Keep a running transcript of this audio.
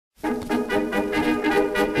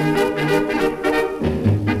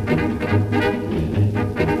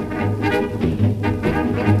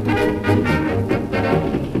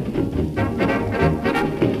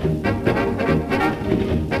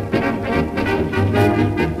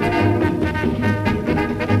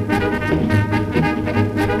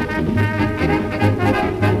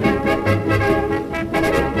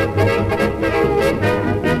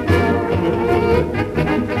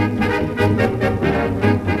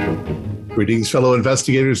Greetings, fellow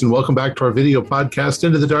investigators, and welcome back to our video podcast,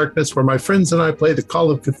 Into the Darkness, where my friends and I play the Call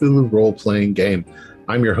of Cthulhu role-playing game.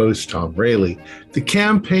 I'm your host, Tom Rayleigh. The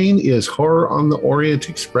campaign is Horror on the Orient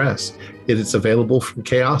Express. It is available from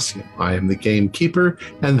Chaosium. I am the gamekeeper,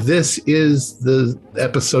 and this is the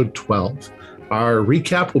episode 12. Our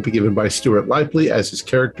recap will be given by Stuart Lively as his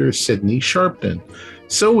character, Sidney Sharpton.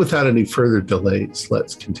 So without any further delays,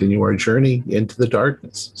 let's continue our journey into the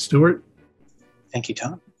darkness. Stuart? Thank you,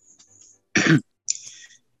 Tom.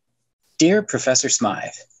 Dear Professor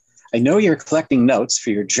Smythe, I know you're collecting notes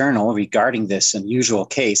for your journal regarding this unusual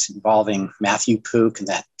case involving Matthew Pook and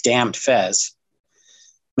that damned Fez.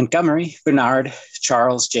 Montgomery, Bernard,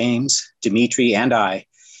 Charles, James, Dimitri, and I,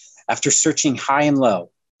 after searching high and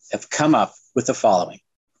low, have come up with the following.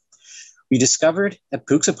 We discovered at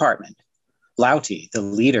Pook's apartment, Loughty, the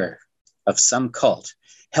leader of some cult,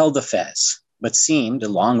 held the Fez, but seemed,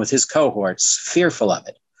 along with his cohorts, fearful of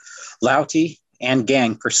it. Loughty and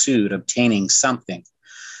gang pursued obtaining something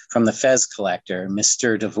from the Fez collector,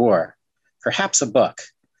 Mr. Devore, perhaps a book.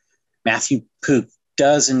 Matthew Pook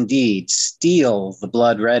does indeed steal the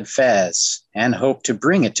blood-red Fez and hope to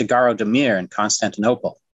bring it to Garo Demir in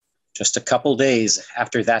Constantinople. Just a couple days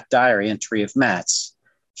after that diary entry of Matt's,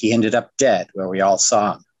 he ended up dead where we all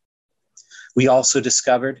saw him. We also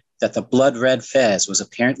discovered that the blood-red Fez was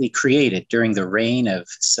apparently created during the reign of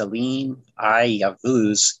Selim I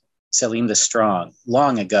Yavuz, Selim the Strong,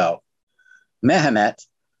 long ago. Mehemet,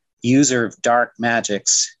 user of dark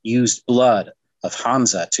magics, used blood of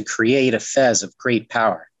Hamza to create a Fez of great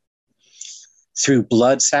power. Through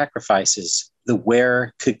blood sacrifices, the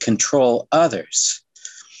wearer could control others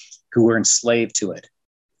who were enslaved to it.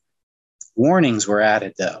 Warnings were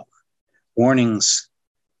added, though. Warnings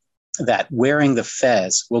that wearing the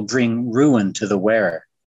Fez will bring ruin to the wearer.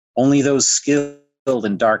 Only those skilled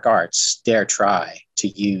in dark arts dare try to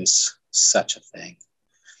use such a thing.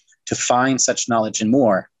 To find such knowledge and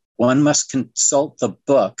more, one must consult the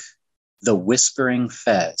book, The Whispering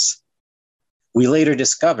Fez. We later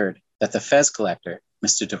discovered that the Fez collector,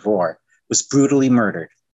 Mr. Devore, was brutally murdered,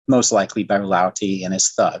 most likely by Loughty and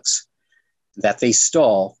his thugs, that they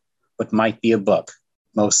stole what might be a book,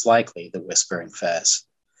 most likely The Whispering Fez,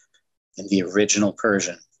 in the original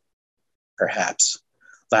Persian, perhaps.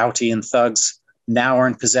 Loughty and thugs now are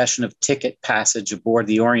in possession of ticket passage aboard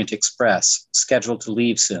the Orient Express, scheduled to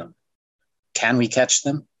leave soon. Can we catch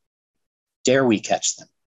them? Dare we catch them?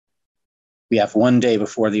 We have one day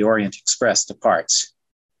before the Orient Express departs.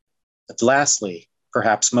 But lastly,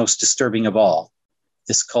 perhaps most disturbing of all,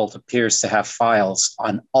 this cult appears to have files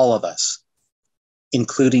on all of us,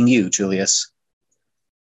 including you, Julius.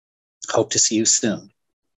 Hope to see you soon.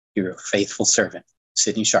 Your faithful servant,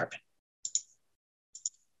 Sidney Sharpton.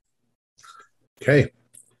 Okay.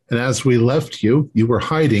 And as we left you, you were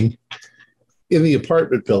hiding in the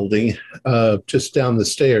apartment building just down the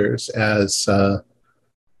stairs as the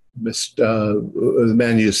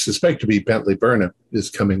man you suspect to be Bentley Burnham is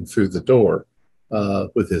coming through the door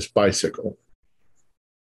with his bicycle.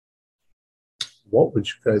 What would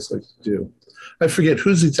you guys like to do? I forget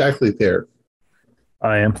who's exactly there.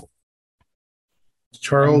 I am.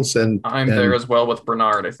 Charles and I'm there as well with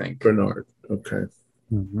Bernard, I think. Bernard. Okay.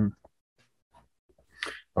 Mm-hmm.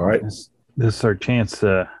 All right. This is our chance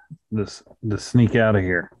to sneak out of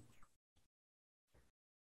here.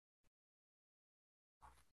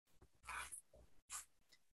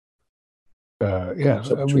 Yeah.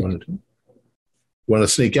 So what you want to do? Want to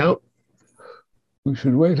sneak out? We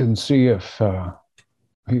should wait and see if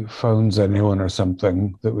he phones anyone or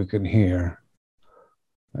something that we can hear.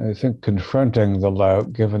 I think confronting the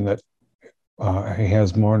lout, given that he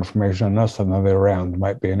has more information on us than the other way around,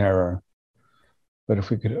 might be an error. But if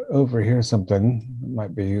we could overhear something, it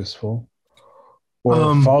might be useful.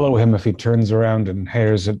 Or follow him if he turns around and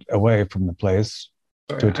hairs it away from the place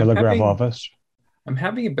to a telegraph office. I'm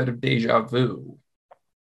having a bit of deja vu.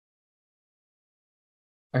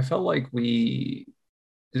 I felt like didn't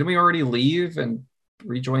we already leave and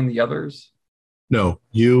rejoin the others? No,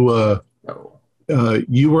 you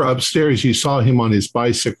were upstairs. You saw him on his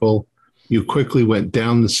bicycle. You quickly went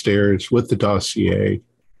down the stairs with the dossier,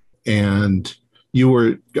 and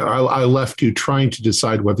I left you trying to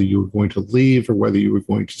decide whether you were going to leave or whether you were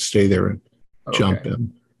going to stay there and jump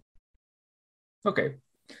in. Okay.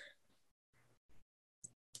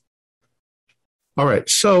 All right.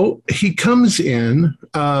 So he comes in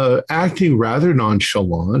acting rather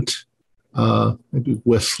nonchalant, maybe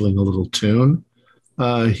whistling a little tune.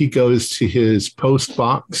 He goes to his post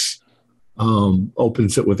box,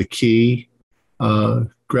 opens it with a key,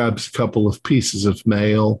 grabs a couple of pieces of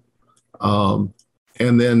mail,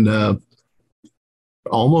 and then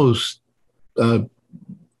almost I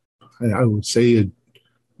would say,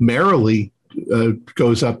 merrily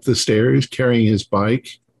goes up the stairs carrying his bike,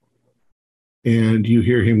 and you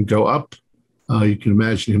hear him go up. You can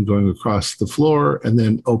imagine him going across the floor and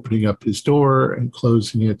then opening up his door and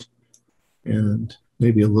closing it, and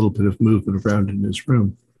maybe a little bit of movement around in his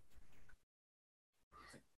room.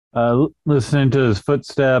 Listening to his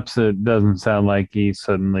footsteps, it doesn't sound like he's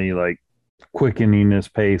suddenly like quickening his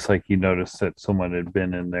pace, like you noticed that someone had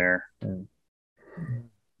been in there.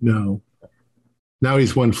 No. Now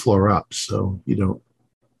he's one floor up, so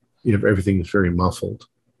everything is very muffled.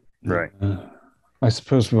 Right. I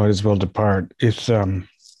suppose we might as well depart. If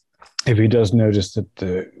he does notice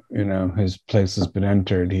that his place has been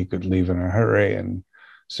entered, he could leave in a hurry, and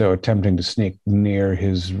so attempting to sneak near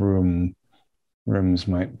his rooms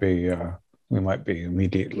might be we might be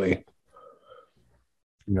immediately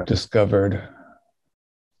discovered.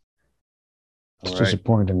 It's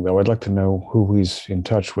disappointing, though. I'd like to know who he's in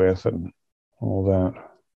touch with and all that.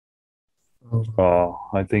 Oh,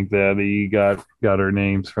 I think that he got our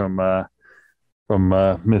names from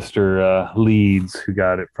Mr. Leeds, who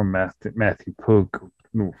got it from Matthew Pook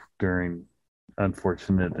during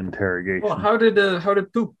unfortunate interrogation. Well, how did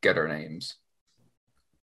Pook get our names?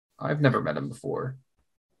 I've never met him before.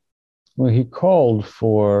 Well, he called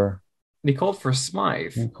for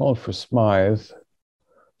Smythe. He called for Smythe.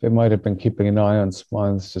 They might have been keeping an eye on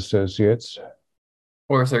Smythe's associates.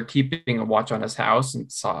 Or if they're keeping a watch on his house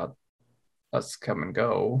and saw us come and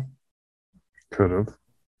go. Could have.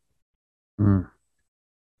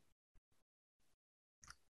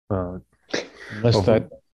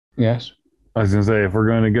 Yes. I was going to say, if we're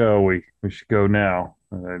going to go, we should go now.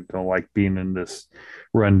 I don't like being in this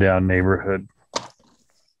rundown neighborhood. I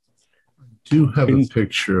do have a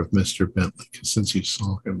picture of Mr. Bentley, since you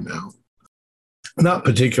saw him now. Not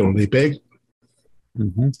particularly big,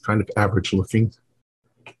 kind of average looking.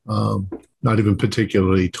 Not even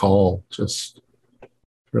particularly tall, just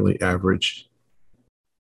really average.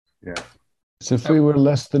 Yeah. So if we were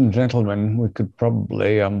less than gentlemen, we could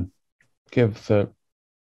probably give the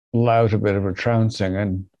lout a bit of a trouncing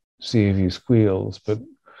and see if he squeals, but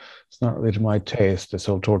it's not really to my taste, this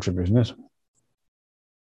whole torture business.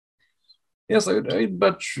 Yes,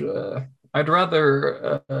 I'd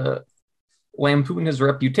rather lampoon his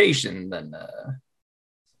reputation than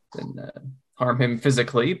harm him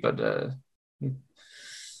physically, but he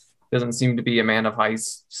doesn't seem to be a man of high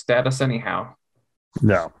status anyhow.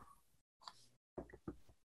 No.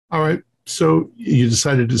 All right. So you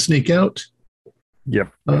decided to sneak out?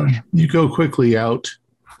 Yep. You go quickly out,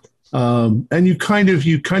 and you kind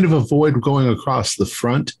of avoid going across the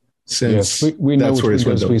front, since we know that's where his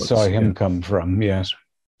window we looks. saw him come from. Yes.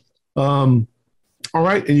 All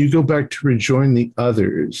right, and you go back to rejoin the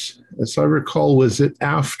others. As I recall, was it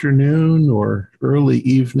afternoon or early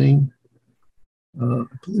evening? I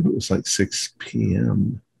believe it was like 6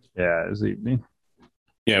 p.m. Yeah, it was evening.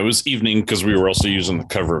 Yeah, it was evening because we were also using the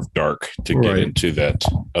cover of dark to get into that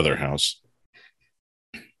other house.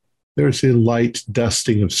 There's a light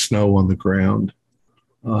dusting of snow on the ground,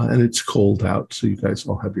 and it's cold out, so you guys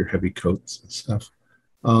all have your heavy coats and stuff.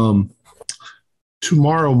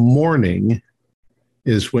 Tomorrow morning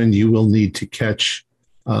is when you will need to catch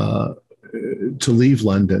to leave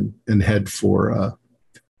London and head for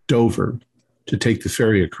Dover to take the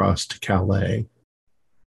ferry across to Calais,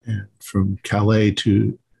 and from Calais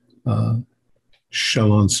to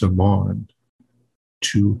Chalon-sur-Marne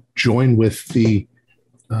to join with the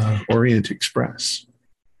Orient Express.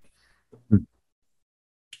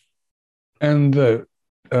 And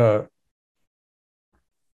our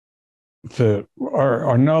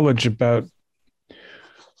knowledge about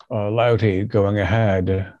Loughty going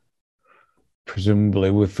ahead,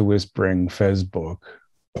 presumably with the Whispering Fez book,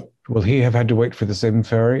 will he have had to wait for the same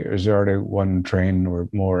ferry, or is there already one train or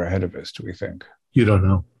more ahead of us, do we think? You don't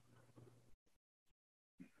know.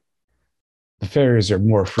 The ferries are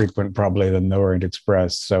more frequent probably than the Orient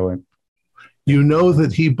Express, so you know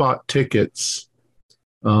that he bought tickets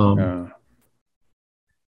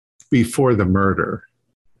before the murder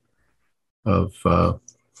of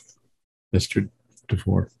Mr.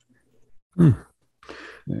 DeVore. Yeah.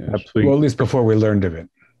 Well, at least before we learned of it.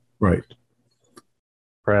 Right.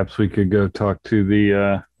 Perhaps we could go talk to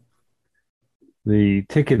the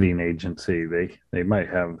ticketing agency. They might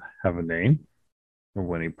have a name of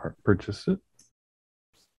when he purchased it.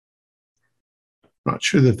 Not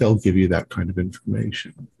sure that they'll give you that kind of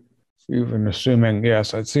information. Even assuming,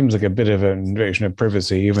 yes, it seems like a bit of an invasion of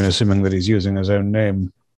privacy, even assuming that he's using his own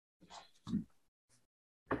name.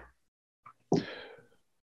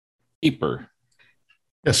 Keeper.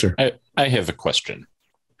 Yes, sir. I have a question.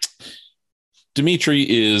 Dmitri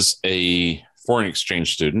is a foreign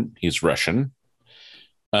exchange student. He's Russian.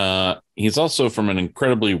 He's also from an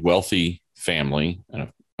incredibly wealthy family,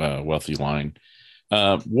 a wealthy line.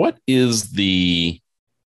 What is the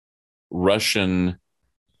Russian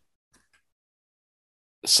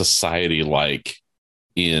society like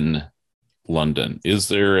in London? Is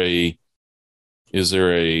there a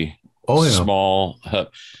small hub?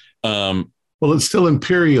 Well, it's still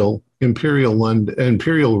imperial London,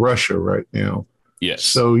 imperial Russia right now. Yes.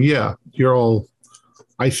 So yeah, you're all.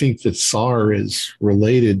 I think that Tsar is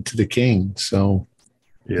related to the king. So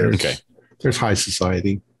there's high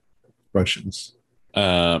society Russians.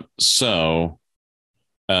 So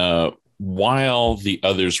while the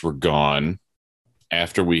others were gone,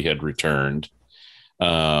 after we had returned,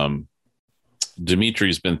 Dimitri's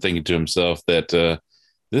been thinking to himself that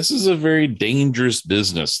this is a very dangerous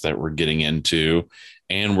business that we're getting into,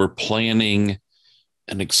 and we're planning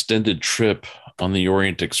an extended trip on the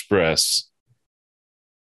Orient Express.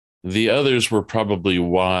 The others were probably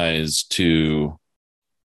wise to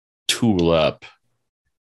tool up.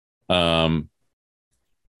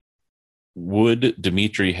 Would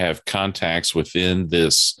Dmitri have contacts within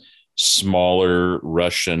this smaller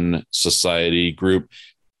Russian society group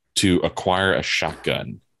to acquire a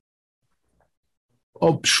shotgun?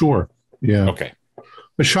 Oh, sure. Yeah. Okay.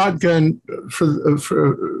 A shotgun for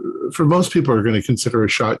most people are going to consider a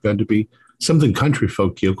shotgun to be something country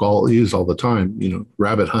folk use all the time,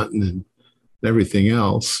 rabbit hunting and everything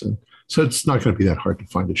else. And so it's not going to be that hard to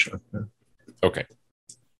find a shotgun. Okay.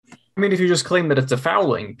 I mean, if you just claim that it's a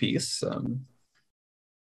fowling piece.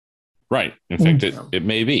 Right. In fact, it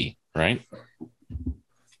may be, right?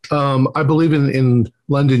 I believe in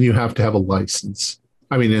London, you have to have a license.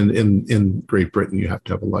 I mean, in Great Britain, you have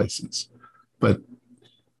to have a license. But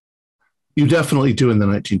you definitely do in the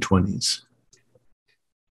 1920s.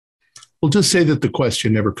 We'll just say that the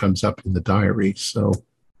question never comes up in the diary. So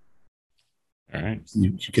all right,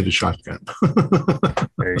 you get a shotgun.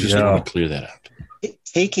 Just want to clear that up.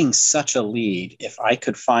 Taking such a lead, if I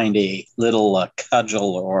could find a little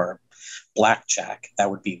cudgel or blackjack,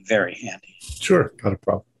 that would be very handy. Sure, not a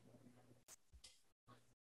problem.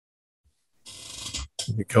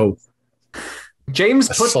 Here we go. James,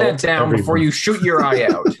 put that down before you shoot your eye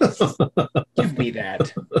out. Give me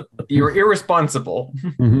that. You're irresponsible.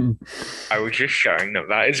 I was just showing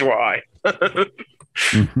that is why.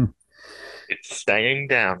 It's staying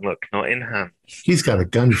down. Look, not in hand. He's got a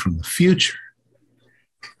gun from the future.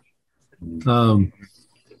 All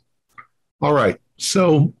right.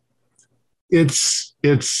 So it's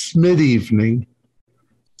mid-evening,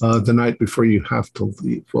 the night before you have to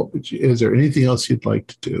leave. Is there anything else you'd like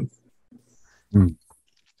to do?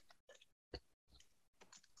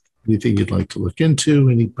 Anything you'd like to look into?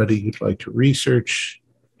 Anybody you'd like to research?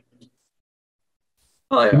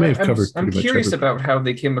 Well, I'm curious about how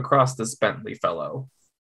they came across this Bentley fellow.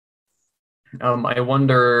 I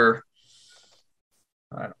wonder.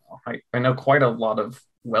 I don't know. I know quite a lot of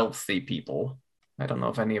wealthy people. I don't know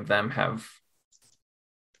if any of them have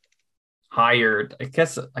hired. I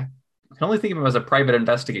guess I can only think of him as a private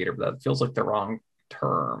investigator, but that feels like the wrong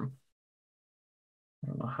term. I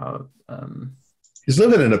don't know how. He's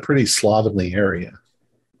living in a pretty slovenly area.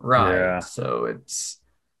 Right. Yeah. So it's.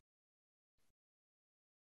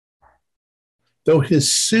 Though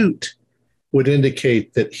his suit would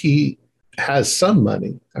indicate that he has some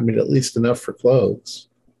money. I mean, at least enough for clothes.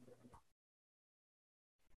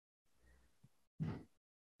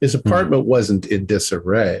 His apartment wasn't in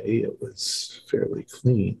disarray. It was fairly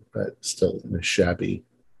clean, but still in a shabby,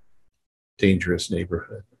 dangerous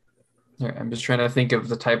neighborhood. I'm just trying to think of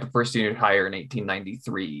the type of person you'd hire in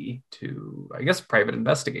 1893 to, I guess, private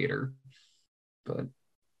investigator. But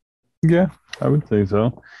yeah, I would say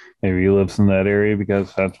so. Maybe he lives in that area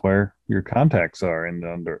because that's where your contacts are in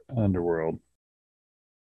the underworld.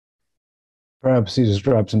 Perhaps he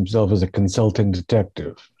describes himself as a consulting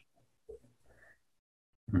detective.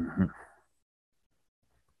 Mm-hmm.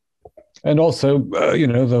 And also,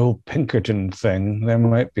 the whole Pinkerton thing, there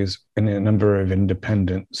might be a number of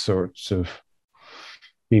independent sorts of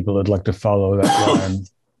people that'd like to follow that line.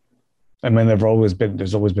 I mean, there's always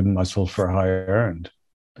been muscle for hire and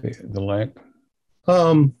the like.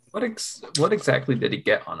 What exactly did he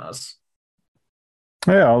get on us?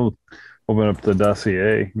 Yeah, I'll open up the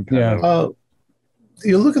dossier.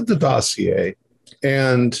 You look at the dossier,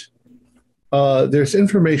 and there's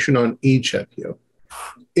information on each of you.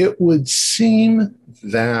 It would seem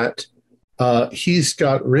that he's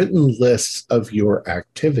got written lists of your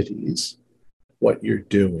activities, what you're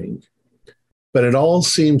doing, but it all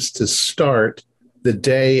seems to start the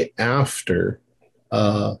day after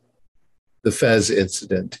the Fez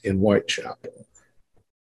incident in Whitechapel.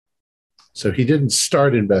 So he didn't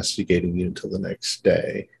start investigating you until the next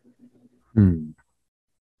day. Hmm.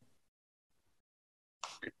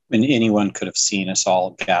 And anyone could have seen us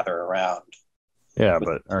all gather around. Yeah, with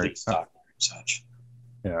but the police doctor and such.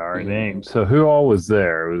 Yeah, our names. So who all was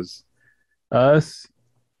there? It was us,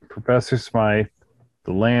 Professor Smythe,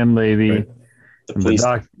 the landlady, Right. The and police.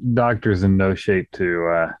 the doctor's in no shape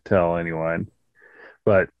to tell anyone.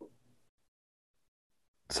 But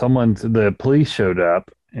the police showed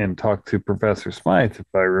up and talked to Professor Smythe, if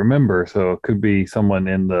I remember. So it could be someone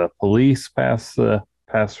in the police passed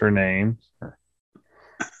her name.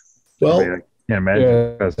 Well, I can't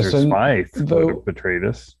imagine Professor Smythe would have betrayed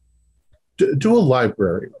us. Do a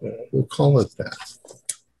library. We'll call it that.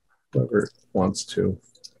 Whoever wants to.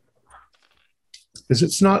 Because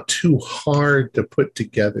it's not too hard to put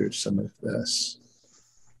together some of this.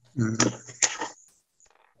 And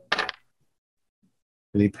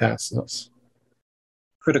he passes.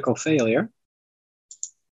 Critical failure.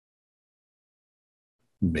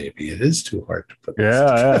 Maybe it is too hard to put.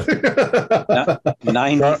 Yeah.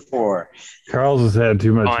 94. Charles has had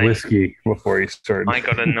too much whiskey before he started. I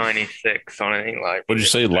got a 96 on anything like. What did you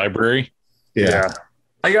say, library? Yeah.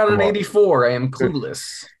 I got an 84. I am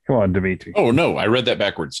clueless. Come on, Dimitri. Oh, no, I read that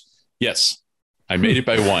backwards. Yes, I made it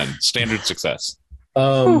by 1. Standard success.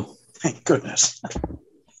 Thank goodness.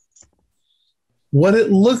 What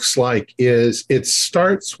it looks like is it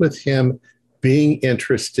starts with him being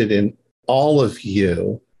interested in all of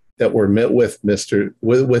you that were met with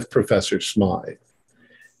Professor Smythe.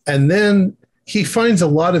 And then he finds a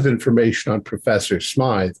lot of information on Professor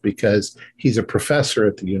Smythe because he's a professor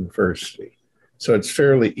at the university. So it's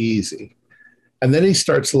fairly easy. And then he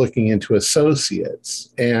starts looking into associates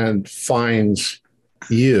and finds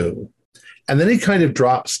you. And then he kind of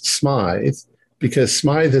drops Smythe because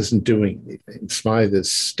Smythe isn't doing anything. Smythe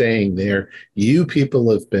is staying there. You people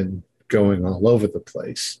have been going all over the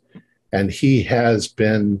place. And he has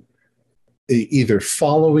been either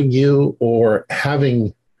following you or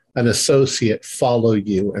having an associate follow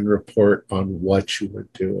you and report on what you were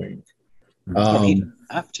doing. He didn't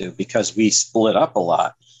have to because we split up a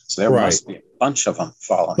lot. So there must be a bunch of them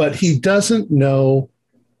following. But he doesn't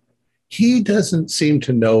seem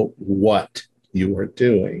to know what you are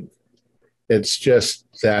doing. It's just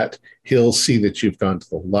that he'll see that you've gone to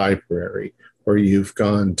the library or you've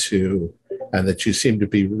gone to, and that you seem to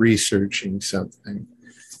be researching something.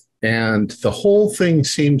 And the whole thing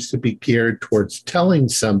seems to be geared towards telling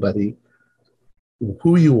somebody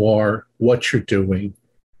who you are, what you're doing,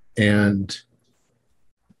 and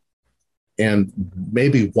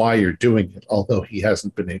maybe why you're doing it, although he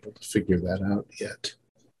hasn't been able to figure that out yet.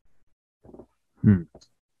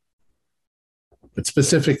 But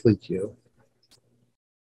specifically you.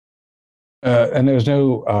 And there's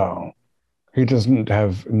no, he doesn't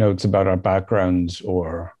have notes about our backgrounds,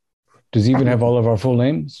 or does he even have all of our full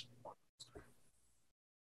names?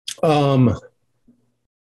 I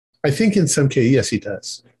think in some case, yes, he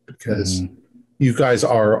does, because you guys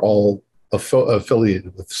are all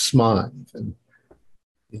affiliated with Smythe, and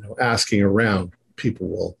asking around, people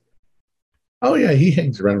will. Oh yeah, he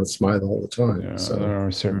hangs around with Smythe all the time. Yeah, so there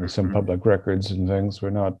are certainly some public records and things. We're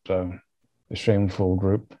not a shameful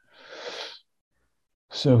group.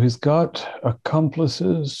 So he's got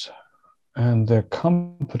accomplices, and they're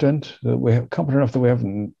competent. Competent enough that we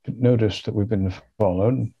haven't noticed that we've been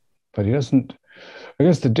followed. But he doesn't. I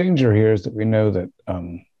guess the danger here is that we know that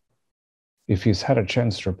if he's had a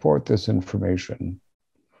chance to report this information,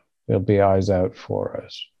 there'll be eyes out for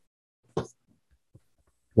us.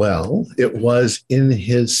 Well, it was in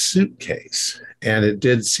his suitcase, and it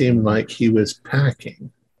did seem like he was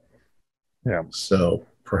packing. Yeah. So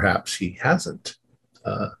perhaps he hasn't.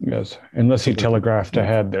 Yes, unless he telegraphed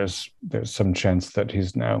ahead, there's some chance that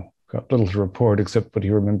he's now got little to report except what he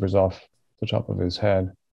remembers off the top of his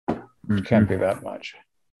head. It can't be that much.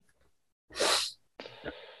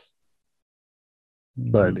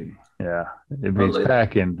 But yeah, if he's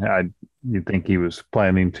packing, you think he was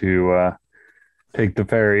planning to take the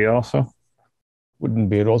ferry also? Wouldn't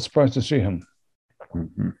be at all surprised to see him.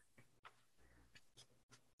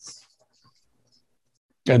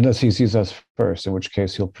 Unless he sees us first, in which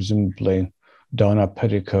case he'll presumably don a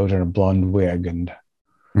petticoat and a blonde wig and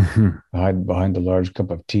hide behind a large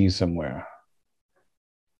cup of tea somewhere.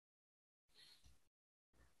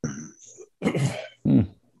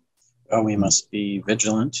 Well, we must be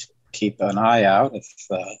vigilant, keep an eye out if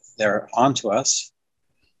they're onto us.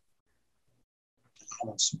 I'm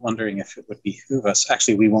almost wondering if it would behoove us.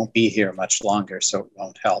 Actually, we won't be here much longer, so it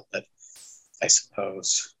won't help, but I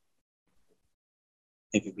suppose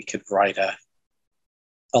maybe we could write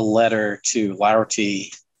a letter to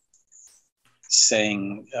Loughty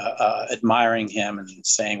saying, admiring him and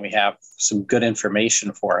saying we have some good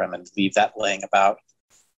information for him, and leave that laying about.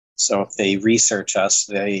 So if they research us,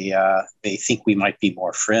 they think we might be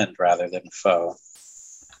more friend rather than foe.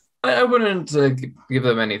 I wouldn't give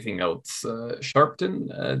them anything else,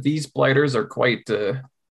 Sharpton. These blighters are quite a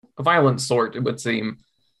violent sort, it would seem.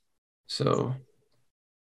 So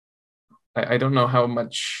I don't know how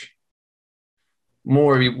much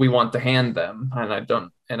more we want to hand them, and I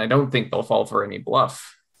don't think they'll fall for any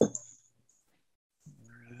bluff.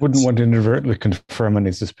 Wouldn't want to inadvertently confirm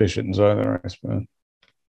any suspicions either, I suppose.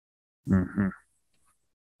 Mm-hmm.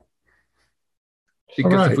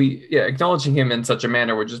 Because if we, acknowledging him in such a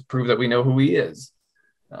manner would just prove that we know who he is.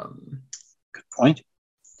 Good point.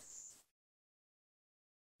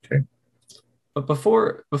 Okay. But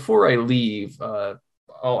before I leave,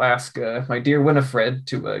 I'll ask my dear Winifred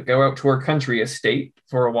to go out to her country estate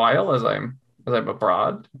for a while as I'm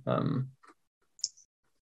abroad.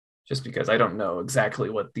 Just because I don't know exactly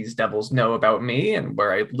what these devils know about me and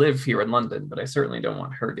where I live here in London, but I certainly don't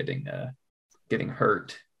want her getting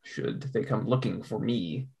hurt should they come looking for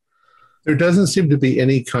me. There doesn't seem to be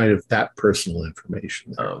any kind of that personal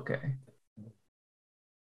information there. Oh, okay.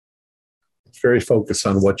 It's very focused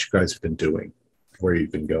on what you guys have been doing, where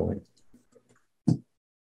you've been going. And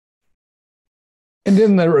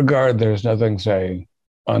in that regard, there's nothing, say,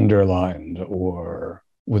 underlined or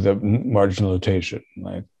with a marginal notation.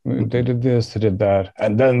 Like, they did this, they did that,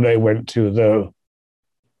 and then they went to the...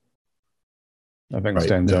 Nothing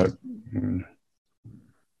stands out.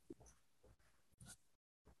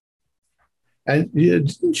 And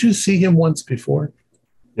didn't you see him once before?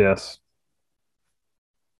 Yes.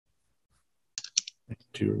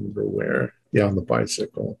 Do you remember where? Yeah, on the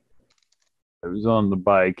bicycle. It was on the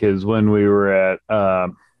bike. Is when we were at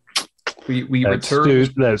we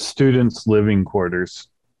returned that students' living quarters.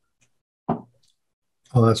 Oh,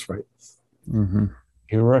 that's right. Mm-hmm.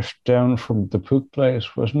 He rushed down from the Pook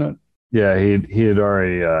place, wasn't it? Yeah, he had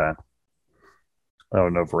already. I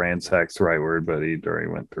don't know if ransack's the right word, but he'd already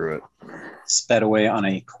went through it. Sped away on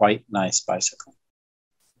a quite nice bicycle.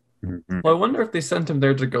 Mm-hmm. Well, I wonder if they sent him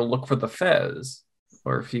there to go look for the fez,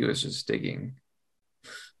 or if he was just digging.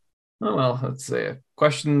 Oh, well, let's say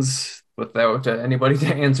questions without anybody to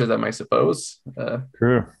answer them, I suppose.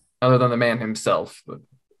 True. Other than the man himself. But...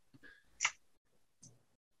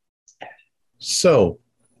 So,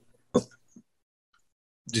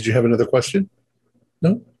 did you have another question?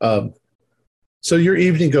 No? So your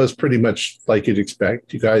evening goes pretty much like you'd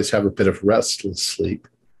expect. You guys have a bit of restless sleep.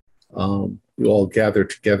 You all gather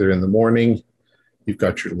together in the morning. You've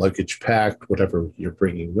got your luggage packed, whatever you're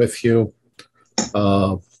bringing with you.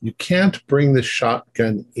 You can't bring the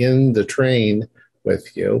shotgun in the train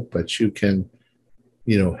with you, but you can,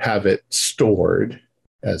 have it stored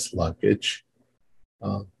as luggage.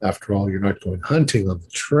 After all, you're not going hunting on the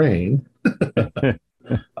train.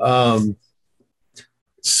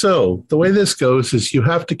 So the way this goes is you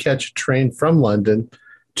have to catch a train from London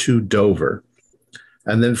to Dover.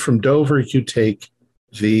 And then from Dover, you take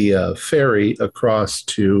the ferry across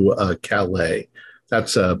to Calais.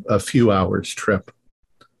 That's a few hours trip.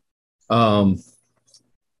 I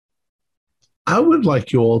would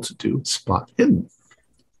like you all to do spot hidden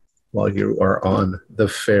while you are on the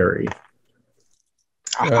ferry.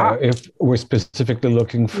 If we're specifically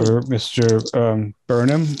looking for Mr.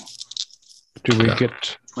 Burnham, do we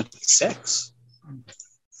get 26?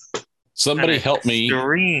 Somebody help me.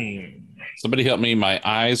 Somebody help me. My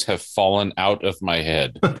eyes have fallen out of my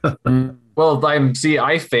head. Well,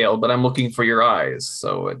 I failed, but I'm looking for your eyes.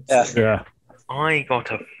 So it's Yeah. I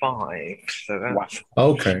got a 5. So that's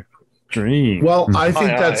Okay. Dream. Well, I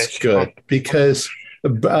think My that's eyes. good because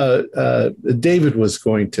David was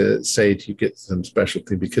going to say to you get some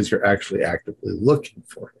specialty because you're actually actively looking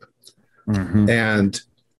for him. Mm-hmm. And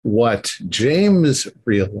what James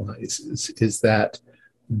realizes is that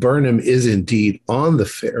Burnham is indeed on the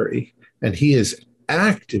ferry and he is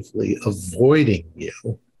actively avoiding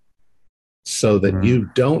you so that you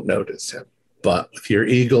don't notice him. But with your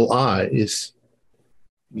eagle eyes,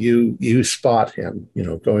 you spot him,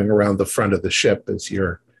 going around the front of the ship as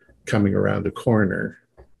you're coming around a corner.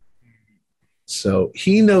 So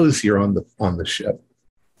he knows you're on the ship.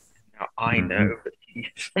 now I know.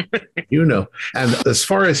 And as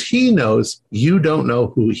far as he knows, you don't know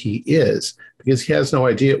who he is because he has no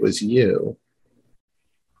idea it was you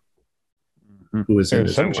who was in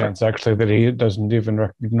There's his some work. chance, actually, that he doesn't even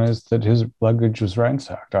recognize that his luggage was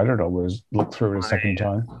ransacked. I don't know. We'll look through it a second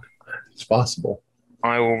time. It's possible.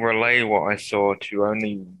 I will relay what I saw to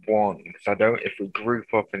only one, because if we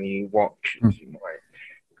group up and he watches, he might,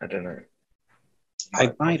 I don't know.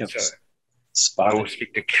 I might have I spotted. will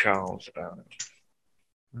speak to Charles about it.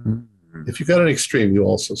 If you got an extreme, you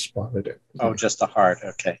also spotted it. Oh, just a heart.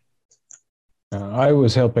 Okay. I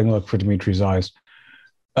was helping look for Dimitri's eyes.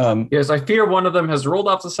 Yes, I fear one of them has rolled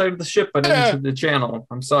off the side of the ship and into the channel.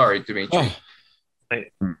 I'm sorry, Dimitri.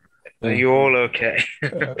 Are you all okay?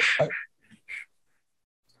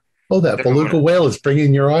 That beluga whale is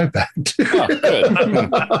bringing your eye back. Good.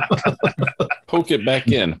 Poke it back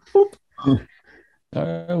in.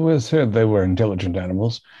 I was heard they were intelligent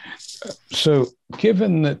animals. So,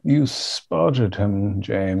 given that you spotted him,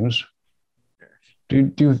 James, do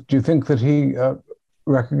you think that he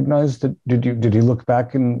recognized it? Did he look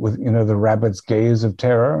back in with the rabbit's gaze of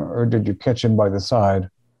terror, or did you catch him by the side?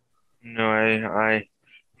 No,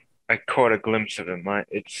 I caught a glimpse of him.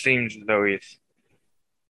 It seems as though he's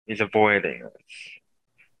avoiding us.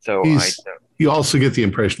 So you also get the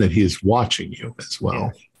impression that he is watching you as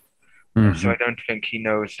well. Yes. Mm-hmm. So I don't think he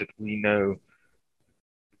knows that we know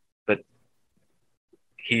that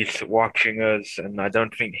he's watching us, and I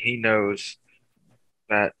don't think he knows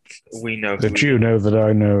that we know that you know that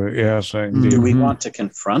I know. Yes, do we want to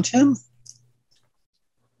confront him?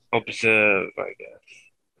 Observe, I guess.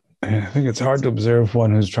 I think it's hard to observe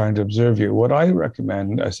one who's trying to observe you. What I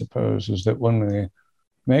recommend, I suppose, is that when we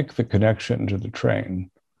make the connection to the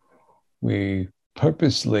train, we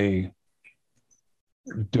purposely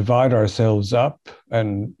divide ourselves up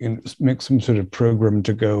and make some sort of program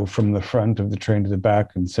to go from the front of the train to the back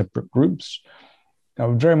in separate groups. I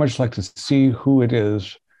would very much like to see who it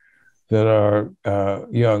is that our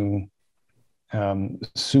young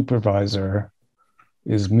supervisor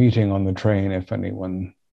is meeting on the train, if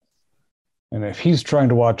anyone. And if he's trying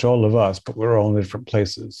to watch all of us, but we're all in different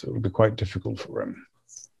places, it would be quite difficult for him.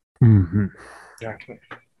 Mm-hmm. Exactly.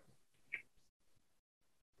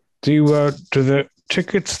 Do the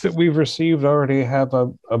tickets that we've received already have a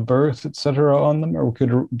berth, etc., on them, or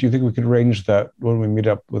do you think we could arrange that when we meet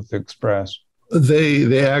up with the Express?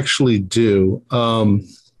 They actually do. Now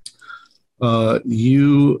it's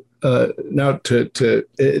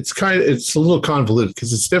a little convoluted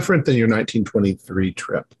because it's different than your 1923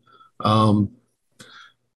 trip.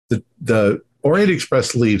 The Orient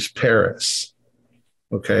Express leaves Paris,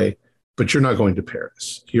 okay, but you're not going to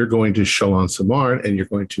Paris. You're going to Chalon-sur-Marne, and you're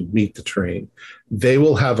going to meet the train. They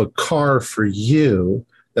will have a car for you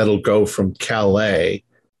that'll go from Calais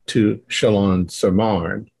to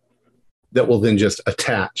Chalon-sur-Marne that will then just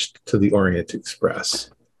attach to the Orient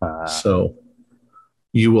Express. So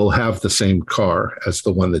you will have the same car as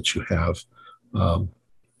the one that you have.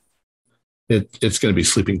 It's going to be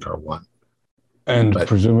sleeping car 1. And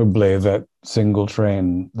presumably that single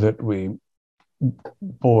train that we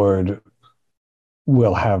board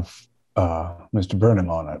will have Mr. Burnham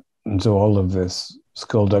on it. And so all of this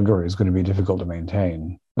skullduggery is going to be difficult to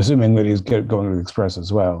maintain, assuming that he's going to the Express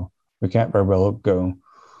as well. We can't very well go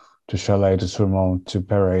to Calais, to Sourmont, to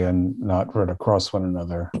Paris and not run across one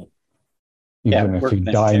another, even if he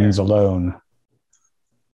dines alone.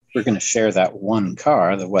 We're going to share that one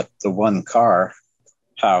car. The one car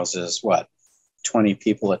houses, 20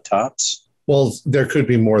 people at tops? Well, there could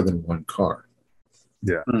be more than one car.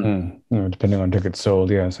 Yeah. Depending on tickets sold,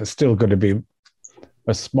 yes. It's still going to be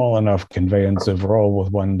a small enough conveyance overall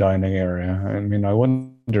with one dining area. I mean, I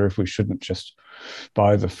wonder if we shouldn't just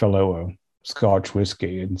buy the fellow a Scotch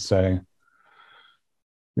whiskey and say,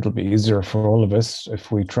 it'll be easier for all of us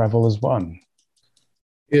if we travel as one.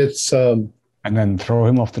 It's and then throw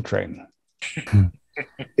him off the train.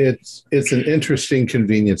 It's an interesting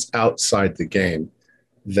convenience outside the game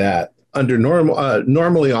that under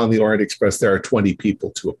normally on the Orient Express there are 20 people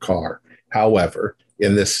to a car. However,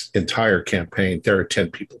 in this entire campaign there are 10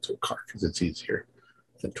 people to a car because it's easier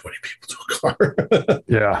than 20 people to a car.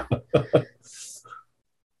 Yeah.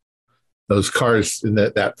 Those cars in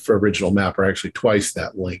that original map are actually twice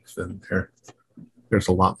that length, and there's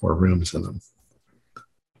a lot more rooms in them.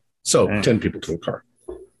 So 10 people to a car.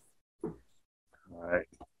 All right.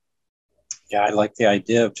 Yeah, I like the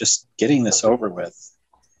idea of just getting this over with.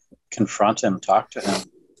 Confront him, talk to him.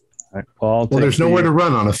 Right. Well, there's nowhere to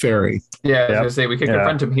run on a ferry. Yeah, I was going to say, we could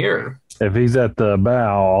confront him here. If he's at the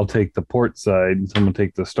bow, I'll take the port side, and someone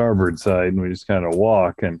take the starboard side, and we just kind of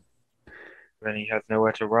walk. And then he has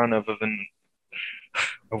nowhere to run other than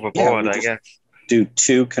overboard, I guess. Do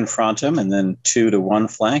 2 confront him, and then 2 to one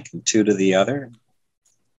flank, and 2 to the other.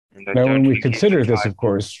 Now, when we consider this, of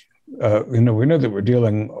course, we know that we're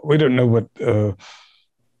dealing. We don't know what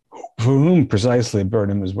for whom precisely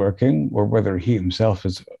Burnham is working, or whether he himself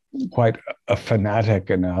is quite a fanatic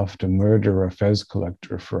enough to murder a fez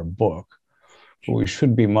collector for a book. But we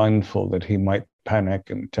should be mindful that he might panic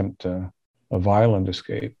and attempt a violent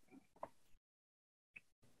escape.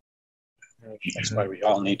 That's why we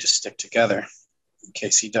all need to stick together in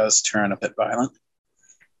case he does turn a bit violent.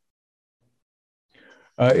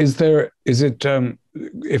 Are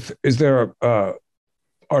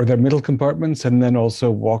there middle compartments and then also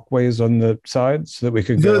walkways on the sides so that we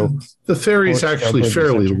could go? The ferry is actually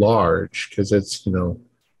fairly large because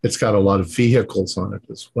it's got a lot of vehicles on it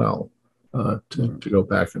as well to go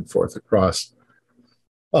back and forth across.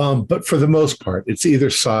 But for the most part, it's either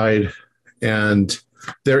side, and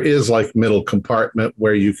there is like middle compartment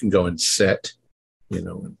where you can go and sit,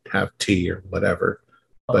 and have tea or whatever.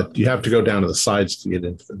 But you have to go down to the sides to get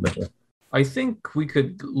into the middle. I think we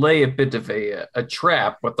could lay a bit of a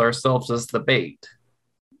trap with ourselves as the bait.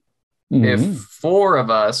 Mm-hmm. If 4 of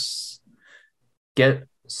us get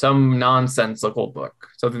some nonsensical book,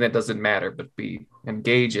 something that doesn't matter, but we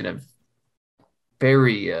engage in a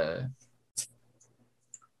very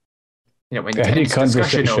intense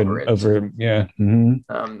discussion over it.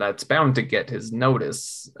 That's bound to get his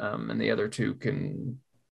notice, and the other 2 can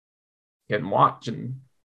watch and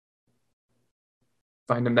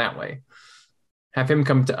find him that way. Have him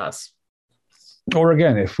come to us. Or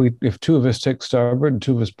again, if 2 of us take starboard and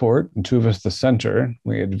 2 of us port and 2 of us the center,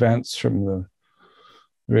 we advance from the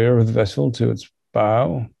rear of the vessel to its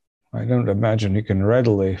bow. I don't imagine he can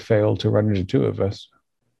readily fail to run into 2 of us.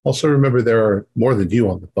 Also remember, there are more than you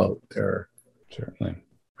on the boat. There are certainly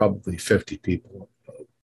probably 50 people on the boat.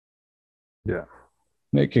 Yeah.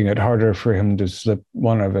 Making it harder for him to slip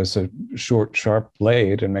one of us a short, sharp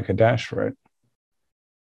blade and make a dash for it.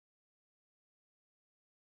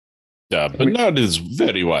 Yeah, but that is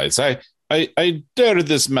very wise. I dare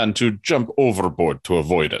this man to jump overboard to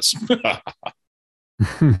avoid us.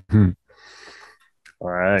 All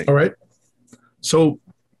right. All right. So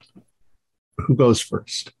who goes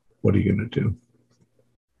first? What are you going to do?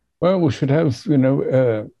 Well, we should have,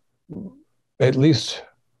 at least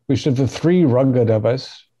we should have the 3 rugged of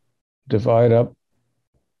us divide up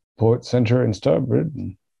port, center, and starboard.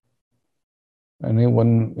 And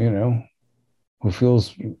anyone, who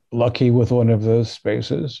feels lucky with one of those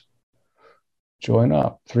spaces, join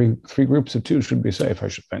up. Three groups of 2 should be safe, I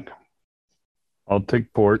should think. I'll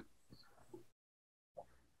take port.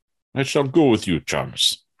 I shall go with you,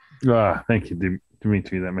 Chalmers. Thank you,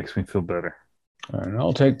 Dimitri. That makes me feel better. And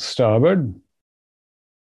I'll take starboard.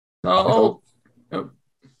 No,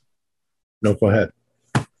 go ahead.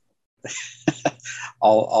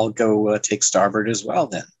 I'll go take starboard as well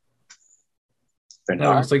then.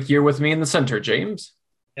 Looks like you're with me in the center, James.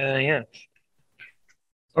 Yeah.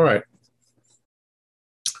 All right.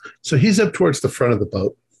 So he's up towards the front of the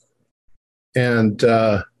boat, and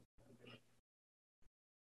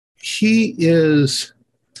he is.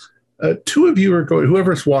 2 of you are going.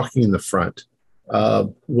 Whoever's walking in the front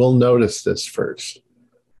will notice this first,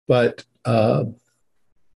 but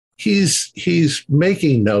he's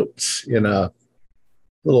making notes in a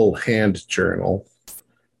little hand journal.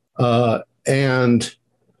 And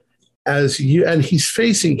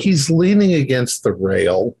he's leaning against the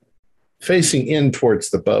rail, facing in towards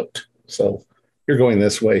the boat. So you're going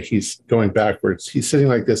this way, he's going backwards. He's sitting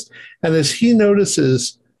like this. And as he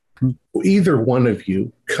notices either one of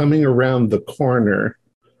you coming around the corner,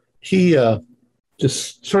 he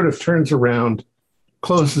just sort of turns around,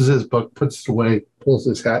 closes his book, puts it away, pulls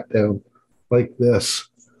his hat down like this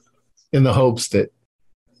in the hopes that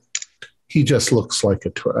he just looks like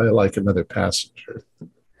another passenger,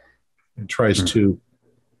 and tries to,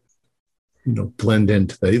 blend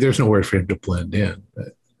into there's nowhere for him to blend in.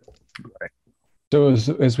 But. Right. So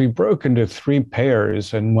as we broke into 3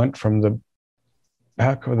 pairs and went from the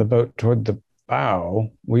back of the boat toward the bow,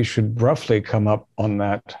 we should roughly come up on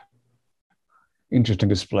that interesting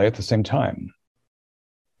display at the same time.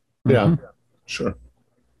 Yeah, sure.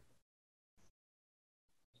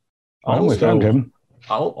 We found him.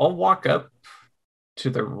 I'll walk up to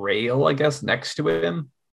the rail, I guess, next to him.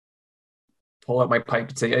 Pull out my pipe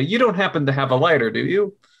and say, "You don't happen to have a lighter, do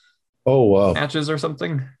you? Oh, matches or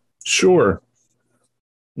something?" Sure.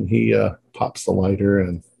 And he pops the lighter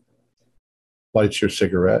and lights your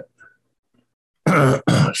cigarette.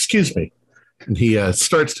 Excuse me. And he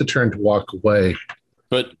starts to turn to walk away.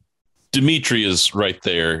 But Dimitri is right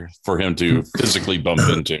there for him to physically bump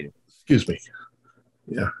into. Excuse me.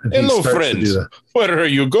 Yeah. Hello, friend. Where are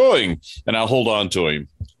you going? And I'll hold on to him.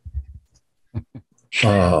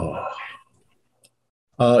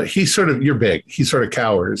 He sort of, you're big. He sort of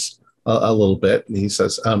cowers a little bit, and he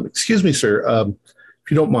says, "Excuse me, sir,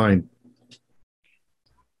 if you don't mind."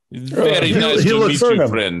 Very nice to meet you,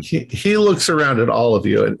 friend. He looks around at all of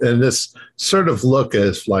you, and this sort of look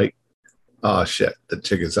is like, "Oh shit, the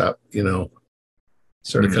jig is up,"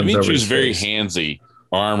 Sort of comes over. Dimitri's very handsy,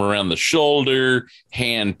 arm around the shoulder,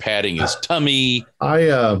 hand patting his tummy. I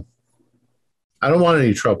don't want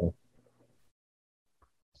any trouble.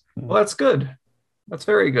 Well, that's good. That's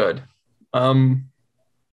very good. You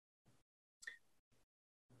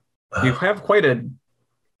have quite a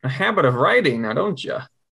habit of writing now, don't you?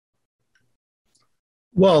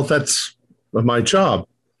 Well, that's my job.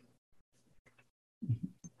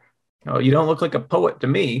 Oh, you don't look like a poet to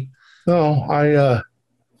me. No,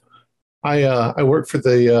 I work for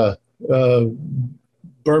the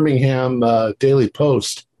Birmingham Daily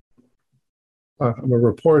Post. I'm a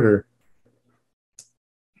reporter.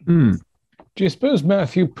 Do you suppose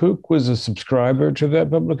Matthew Pook was a subscriber to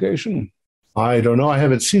that publication? I don't know. I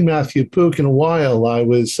haven't seen Matthew Pook in a while. I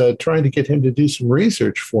was trying to get him to do some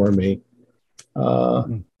research for me.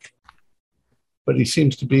 But he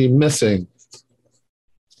seems to be missing.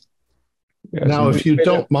 Yes, now, if you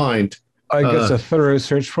don't mind. I guess a thorough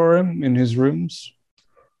search for him in his rooms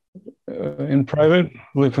in private,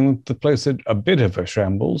 leaving the place at a bit of a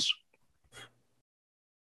shambles.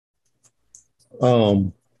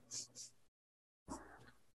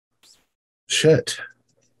 Shit.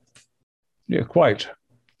 Yeah, quite.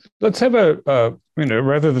 Let's have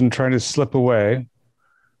rather than trying to slip away,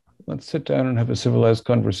 let's sit down and have a civilized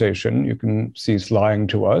conversation. You can cease lying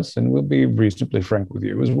to us, and we'll be reasonably frank with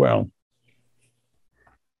you as well.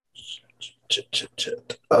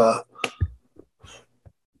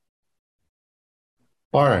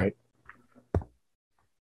 All right.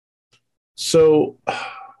 So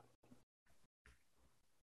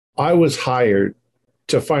I was hired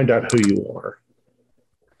to find out who you are.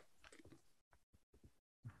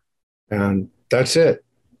 And that's it.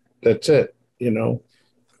 That's it,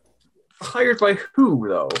 Hired by who,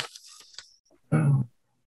 though?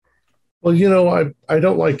 Well, I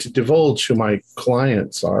don't like to divulge who my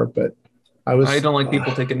clients are, but I don't like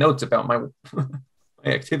people taking notes about my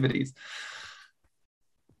my activities.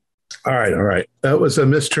 All right. That was a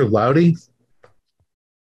Mr. Loughty.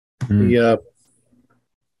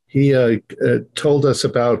 He told us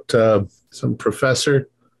about some professor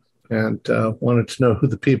and wanted to know who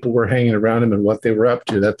the people were hanging around him and what they were up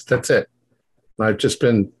to. That's it. I've just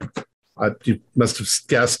been, you must have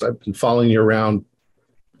guessed, I've been following you around,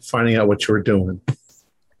 finding out what you were doing.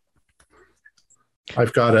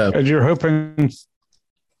 I've got a... And you're hoping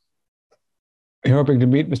to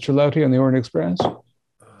meet Mr. Loughty on the Orient Express?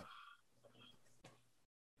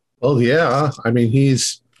 Well, yeah. I mean,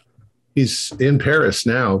 he's in Paris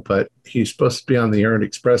now, but he's supposed to be on the Orient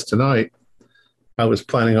Express tonight. I was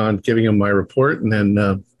planning on giving him my report and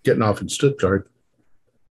then getting off in Stuttgart,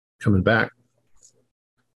 coming back.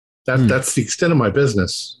 That's the extent of my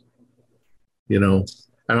business, And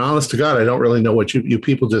honest to God, I don't really know what you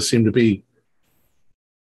people just seem to be.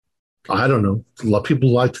 I don't know. A lot of people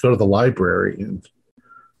like to go to the library and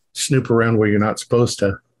snoop around where you're not supposed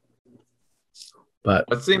to. But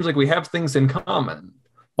it seems like we have things in common.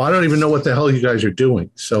 Well, I don't even know what the hell you guys are doing,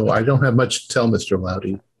 so I don't have much to tell Mr.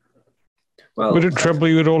 Loughty. Well, would it trouble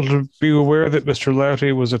you at all to be aware that Mr.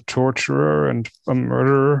 Loughty was a torturer and a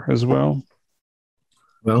murderer as well?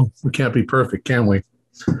 Well, we can't be perfect, can we?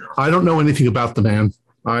 I don't know anything about the man.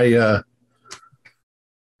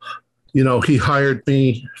 He hired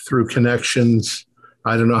me through connections.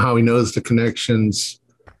 I don't know how he knows the connections.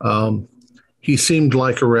 He seemed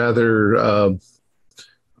like a rather,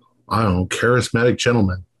 charismatic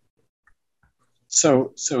gentleman.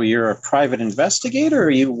 So you're a private investigator,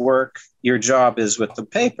 or your job is with the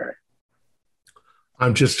paper?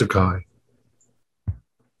 I'm just a guy.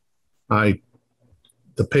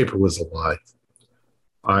 The paper was a lie.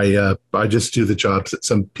 I just do the jobs that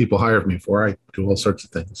some people hire me for. I do all sorts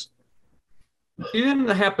of things. You didn't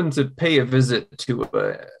happen to pay a visit to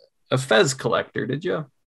a fez collector, did you?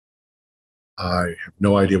 I have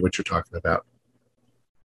no idea what you're talking about.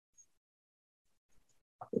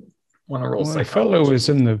 Want to roll psychology? A fellow is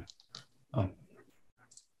in the... Oh.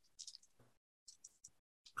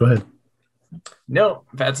 Go ahead. No,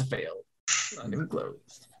 that's a fail. Not even close.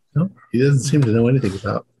 No, he doesn't seem to know anything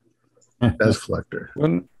about fez collector.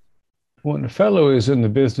 When a fellow is in the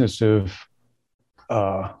business of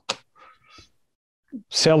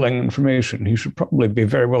selling information, he should probably be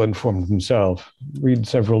very well informed himself. Read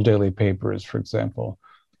several daily papers, for example.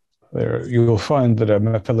 There, you will find that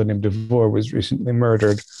a fellow named DeVore was recently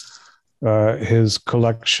murdered. His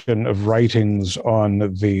collection of writings on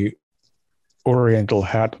the oriental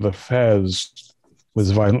hat with a fez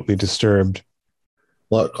was violently disturbed.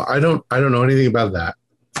 Look, I don't know anything about that.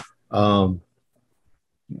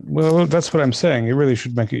 Well, that's what I'm saying. You really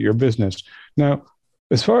should make it your business. Now,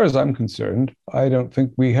 as far as I'm concerned, I don't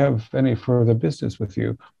think we have any further business with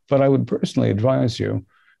you, but I would personally advise you,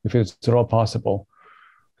 if it's at all possible,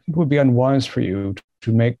 it would be unwise for you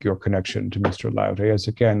to make your connection to Mr. Loughty, as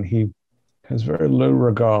again, he has very low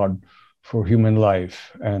regard for human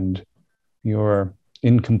life, and your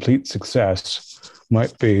incomplete success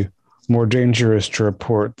might be more dangerous to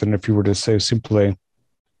report than if you were to say simply,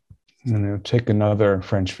 take another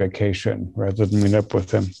French vacation rather than meet up with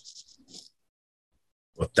him.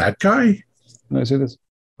 What, that guy? Can I say this?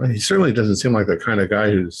 Well, he certainly doesn't seem like the kind of guy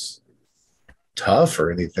who's tough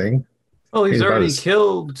or anything. Well, he's already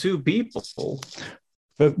killed 2 people.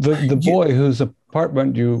 The boy whose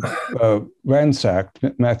apartment you ransacked,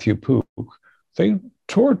 Matthew Pook, they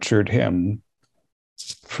tortured him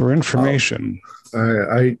for information.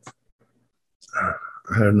 I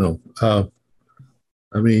don't know.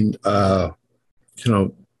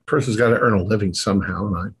 Person's got to earn a living somehow,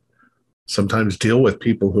 and I sometimes deal with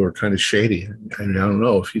people who are kind of shady. And I don't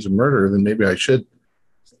know if he's a murderer, then maybe I should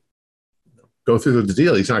go through the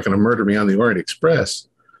deal. He's not going to murder me on the Orient Express.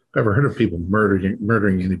 I've never heard of people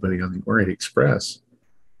murdering anybody on the Orient Express.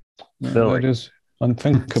 That is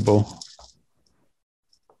unthinkable.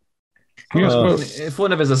 If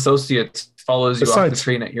one of his associates follows you off the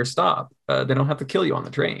train at your stop, they don't have to kill you on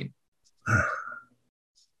the train.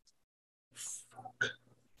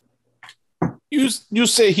 You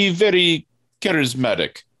say he very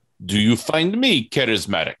charismatic. Do you find me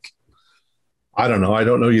charismatic? I don't know. I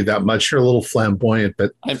don't know you that much. You're a little flamboyant,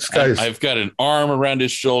 but I've got an arm around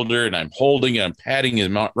his shoulder, and I'm holding and I'm patting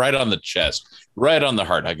him right on the chest, right on the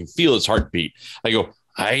heart. I can feel his heartbeat. I go,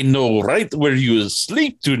 I know right where you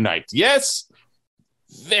sleep tonight. Yes?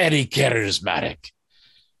 Very charismatic.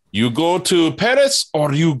 You go to Paris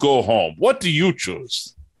or you go home? What do you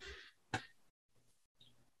choose?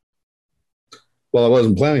 Well, I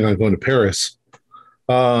wasn't planning on going to Paris.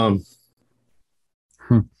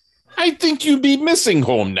 I think you'd be missing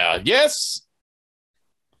home now, yes?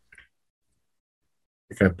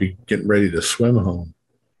 I think I'd be getting ready to swim home.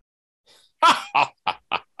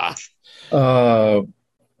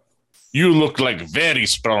 You look like a very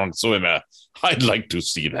strong swimmer. I'd like to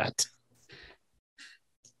see that.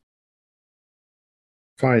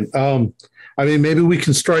 Fine. Maybe we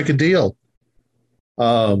can strike a deal.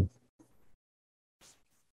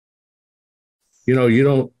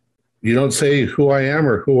 You don't say who I am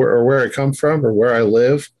or where I come from or where I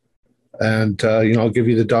live, and I'll give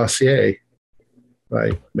you the dossier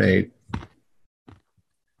I made.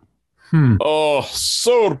 Oh,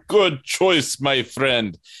 so good choice, my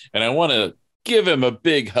friend. And I want to give him a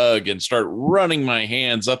big hug and start running my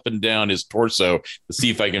hands up and down his torso to see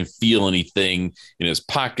if I can feel anything in his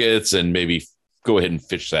pockets and maybe go ahead and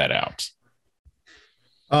fish that out.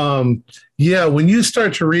 Yeah, when you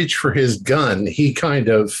start to reach for his gun, he kind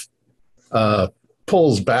of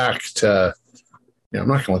pulls back to, I'm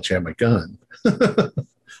not going to let you have my gun.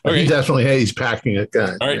 Okay. He's packing a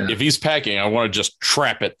gun. All right, yeah. If he's packing, I want to just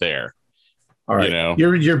trap it there. All right,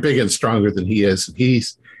 you're big and stronger than he is.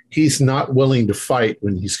 He's not willing to fight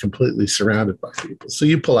when he's completely surrounded by people. So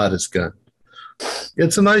you pull out his gun.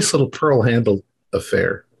 It's a nice little pearl-handled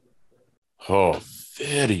affair. Oh,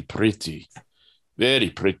 very pretty. Very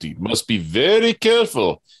pretty. Must be very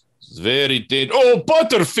careful. It's very dangerous. Oh,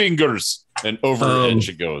 Butterfingers! And overhead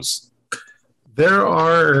she goes. There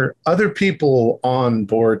are other people on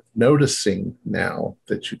board noticing now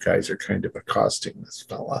that you guys are kind of accosting this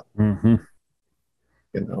fella. Mm-hmm.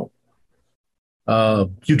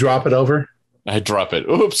 You drop it over? I drop it.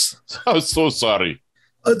 Oops. I'm so sorry.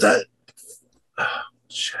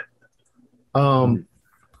 Shit.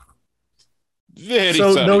 Very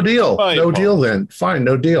so sorry. No deal. My no fault. deal then. Fine,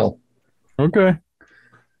 no deal. Okay.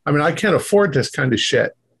 I can't afford this kind of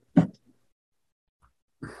shit.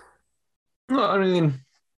 Well,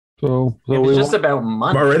 so it's just about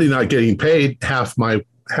money. I'm already not getting paid half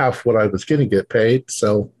what I was going to get paid.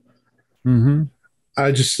 So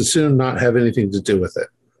I just assume not have anything to do with it.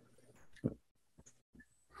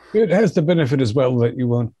 It has the benefit as well that you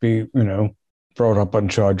won't be, brought up on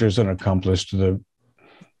charges and accomplice to the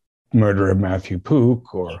murder of Matthew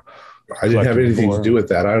Pook or. I didn't have anything to do with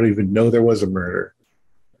that. I don't even know there was a murder.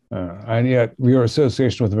 And yet your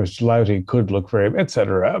association with Mr. Loughty could look very,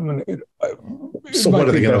 etc. So what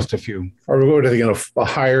are they going to? Or what are they going to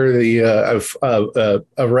hire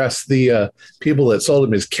arrest the people that sold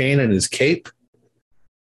him his cane and his cape?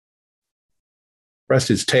 Rest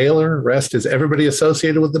his tailor, rest his everybody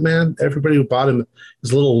associated with the man, everybody who bought him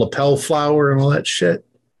his little lapel flower and all that shit.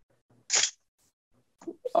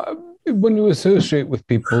 When you associate with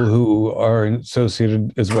people who are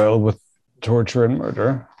associated as well with torture and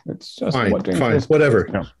murder, it's just fine, whatever.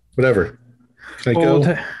 Yeah. Whatever. Can I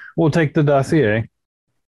go? We'll take the dossier.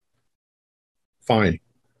 Fine.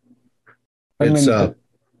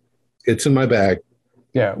 It's in my bag.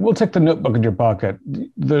 Yeah, we'll take the notebook in your pocket.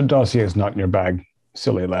 The dossier is not in your bag,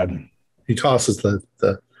 silly lad. He tosses the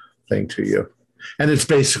thing to you. And it's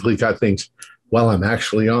basically got things, well, I'm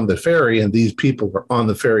actually on the ferry, and these people are on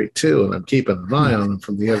the ferry too, and I'm keeping an eye on them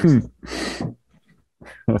from the other side.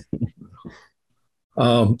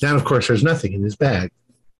 And of course, there's nothing in his bag.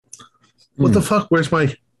 What the fuck? Where's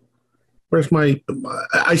my?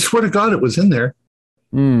 I swear to God, it was in there.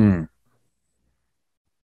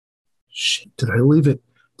 Shit! Did I leave it?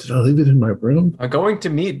 Did I leave it in my room? I'm going to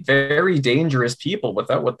meet very dangerous people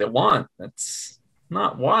without what they want. That's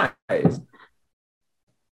not wise.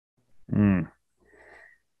 You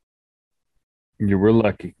were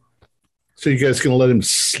lucky. So you guys gonna let him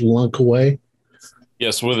slunk away?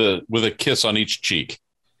 Yes, with a kiss on each cheek.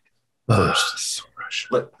 So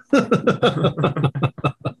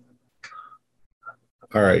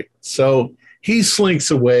all right. So he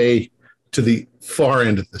slinks away to the far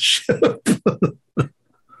end of the ship,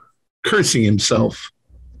 cursing himself.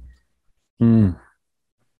 In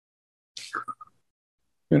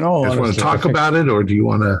all honesty, want to talk about it, or do you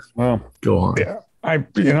want to go on? Yeah.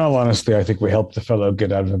 In all honesty, I think we helped the fellow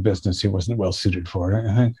get out of a business he wasn't well suited for.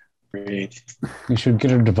 I think. Great. You should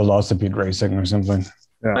get into velocipede racing or something.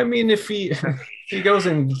 Yeah. I mean, if he goes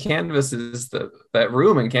and canvasses that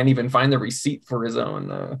room and can't even find the receipt for his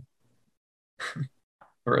own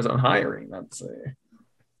hiring, that's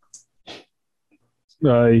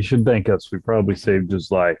you should thank us. We probably saved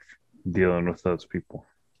his life dealing with those people.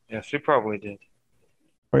 Yes, we probably did.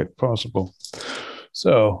 Quite possible.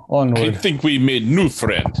 So onward. I think we made new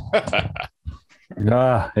friend.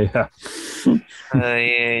 Yeah. Yes, of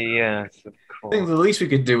I think the least we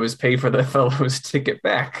could do is pay for the fellow's ticket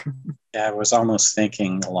back. Yeah, I was almost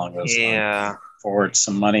thinking along those lines. Forward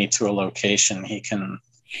some money to a location he can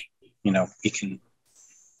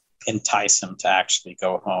entice him to actually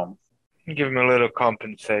go home. Give him a little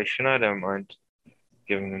compensation. I don't mind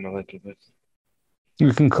giving him a little bit.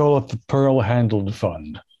 You can call it the Pearl Handled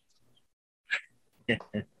Fund.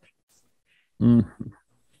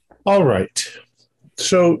 All right.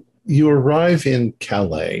 So you arrive in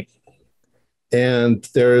Calais, and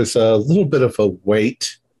there's a little bit of a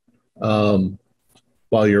wait while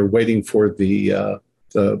you're waiting for the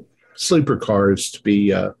sleeper cars to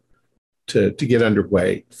be to get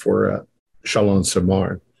underway for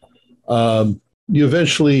Chalon-sur-Marne. You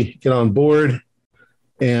eventually get on board,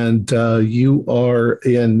 and you are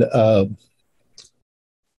in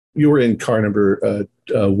car number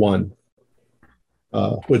 1,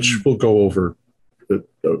 which we'll go over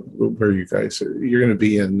where you guys are. You're going to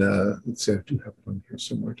be in. Let's see, I do have it on here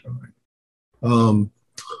somewhere.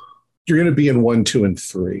 You're going to be in 1, 2, and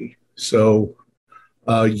 3. So,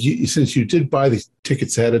 since you did buy the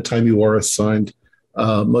tickets ahead of time, you are assigned.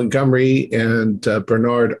 Montgomery and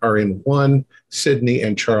Bernard are in 1. Sydney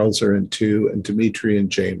and Charles are in 2, and Dimitri and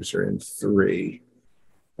James are in 3.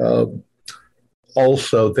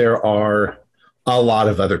 Also, there are a lot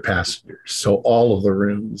of other passengers, so all of the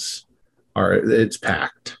rooms it's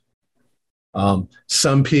packed.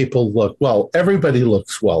 Some people everybody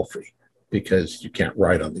looks wealthy, because you can't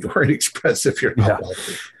ride on the Orient Express if you're not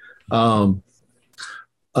wealthy.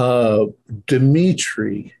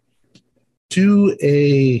 Dimitri, do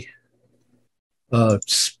a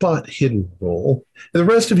spot hidden roll. And the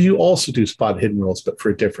rest of you also do spot hidden rolls, but for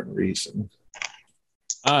a different reason.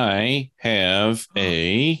 I have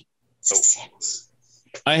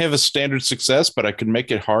a standard success, but I can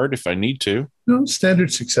make it hard if I need to. No,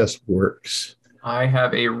 standard success works. I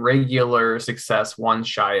have a regular success, 1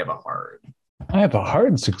 shy of a hard. I have a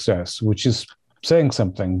hard success, which is saying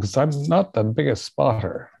something, because I'm not the biggest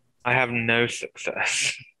spotter. I have no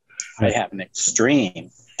success. I have an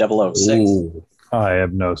extreme 006. Ooh. I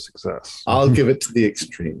have no success. I'll give it to the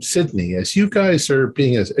extreme. Sydney, as you guys are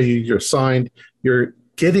you're assigned, you're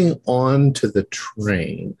getting onto the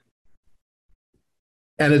train.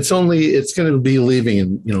 And it's going to be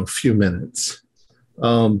leaving in a few minutes.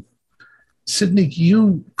 Sydney,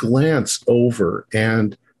 you glance over,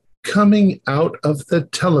 and coming out of the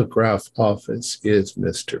telegraph office is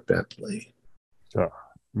Mr. Bentley.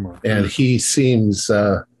 And he seems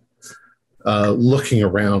looking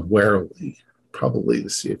around warily, probably to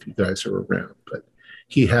see if you guys are around. But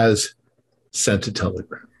he has sent a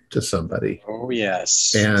telegram. to somebody. Oh,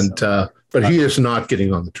 yes. And but he is not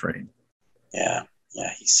getting on the train. Yeah.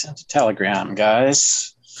 He sent a telegram,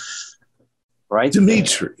 guys. Right,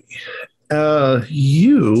 Dimitri,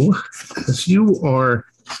 you, as you are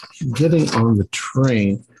getting on the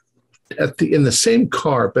train in the same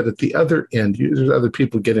car, but at the other end, there's other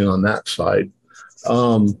people getting on that side.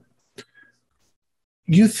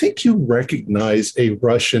 You think you recognize a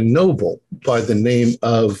Russian noble by the name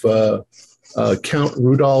of Count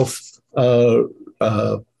Rudolph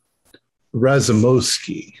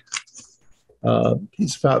Razumovsky.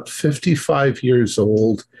 He's about 55 years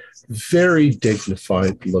old, very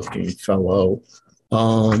dignified looking fellow.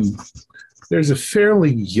 There's a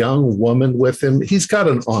fairly young woman with him. He's got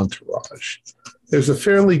an entourage. There's a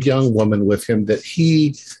fairly young woman with him that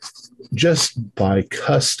he, just by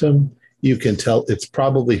custom, you can tell it's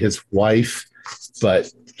probably his wife,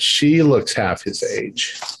 but she looks half his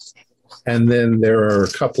age. And then there are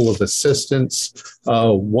a couple of assistants,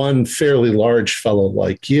 one fairly large fellow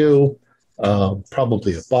like you,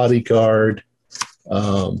 probably a bodyguard.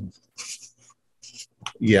 They're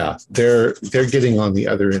getting on the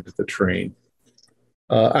other end of the train.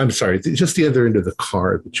 I'm sorry, just the other end of the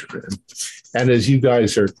car that you're in. And as you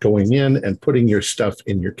guys are going in and putting your stuff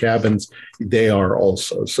in your cabins, they are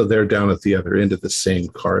also. So they're down at the other end of the same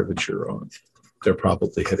car that you're on. They're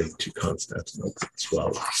probably heading to Constantinople as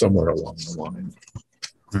well, somewhere along the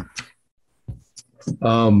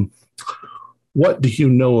line. What do you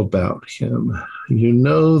know about him? You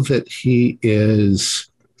know that he is...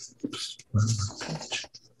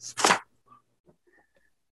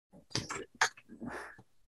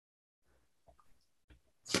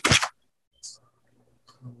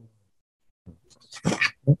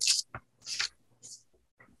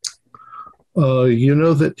 you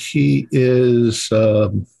know that he is,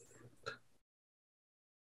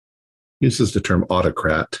 uses the term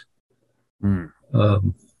autocrat.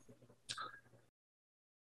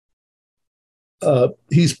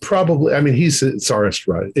 He's probably, he's a Tsarist,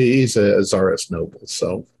 right? He's a Tsarist noble,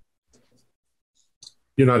 so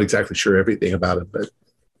you're not exactly sure everything about him, but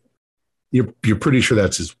you're pretty sure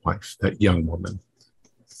that's his wife, that young woman.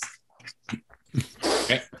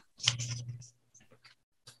 Okay.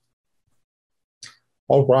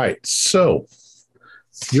 All right, so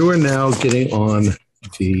you are now getting on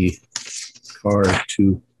the car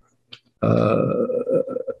to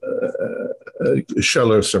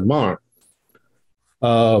Chaleur-sur-Marne.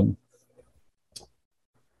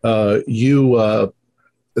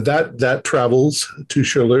 That travels to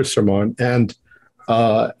Chaleur-sur-Marne, and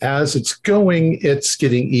as it's going, it's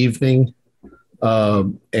getting evening,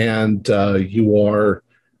 and you are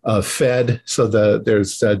fed. So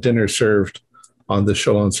there's dinner served on the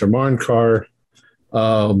Chaleur-sur-Marne car.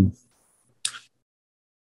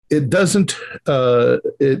 It doesn't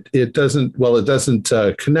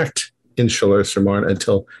connect in Chaleur-sur-Marne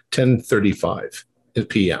until 10:35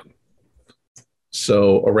 p.m.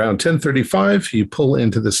 So around 10:35, you pull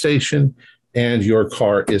into the station, and your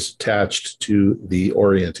car is attached to the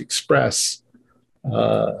Orient Express.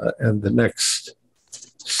 And the next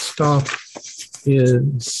stop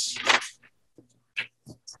is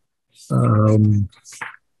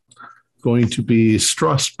going to be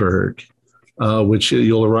Strasbourg, which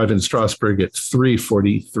you'll arrive in Strasbourg at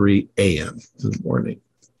 3:43 a.m. in the morning.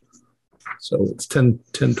 So it's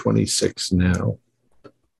 10:26 now.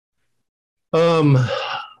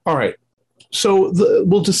 All right. So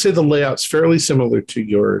we'll just say the layout's fairly similar to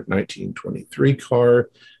your 1923 car.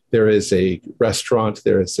 There is a restaurant,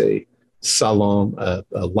 there is a salon, a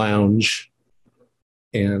lounge,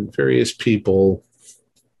 and various people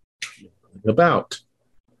about.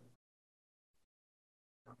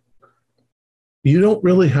 You don't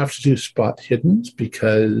really have to do spot hiddens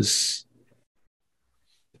because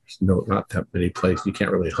there's not that many places. You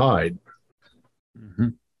can't really hide. Mm-hmm.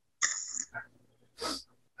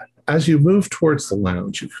 As you move towards the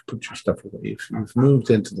lounge, you've put your stuff away. You've moved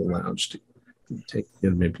into the lounge to take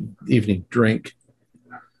maybe evening drink.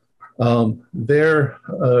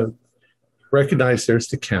 Recognize there's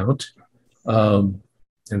the Count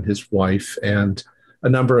and his wife and a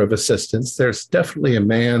number of assistants. There's definitely a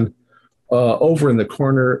man over in the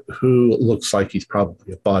corner who looks like he's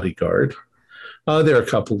probably a bodyguard. There are a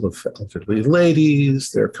couple of elderly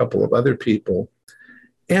ladies. There are a couple of other people.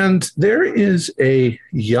 And there is a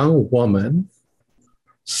young woman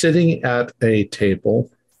sitting at a table,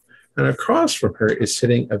 and across from her is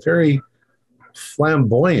sitting a very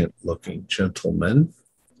flamboyant-looking gentleman.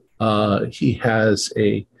 He has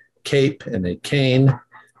a cape and a cane.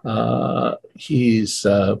 He's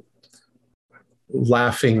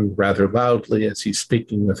laughing rather loudly as he's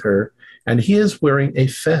speaking with her. and he is wearing a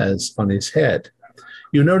fez on his head.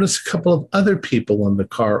 You notice a couple of other people in the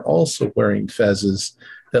car also wearing fezzes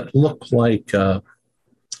that look like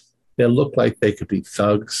they could be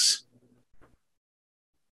thugs.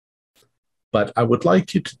 But I would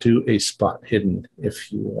like you to do a spot hidden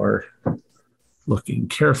if you are looking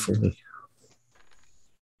carefully.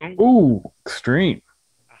 Ooh, extreme.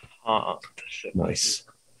 Nice.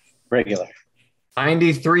 Regular.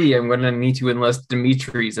 93, I'm going to need to enlist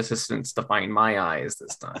Dimitri's assistance to find my eyes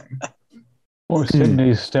this time. Poor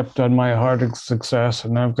Sydney stepped on my hard success,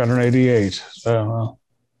 and I've got an 88. So,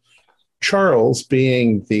 Charles,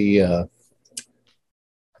 being the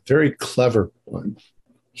very clever one,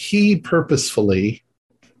 he purposefully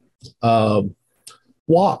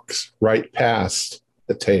walks right past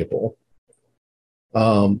the table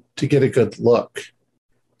to get a good look.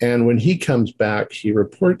 And when he comes back, he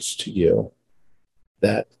reports to you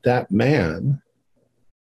that that man,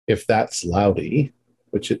 if that's Loughty,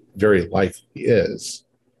 which it very likely is,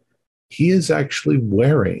 he is actually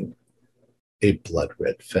wearing a blood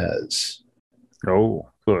red fez. Oh,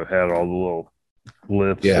 so it had all the little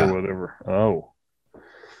lips or whatever. Oh.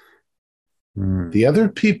 The other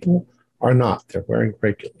people are not. They're wearing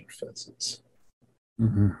regular fezzes.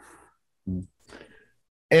 Mm-hmm.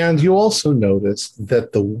 And you also notice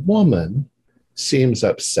that the woman seems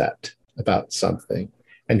upset about something,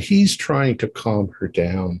 and he's trying to calm her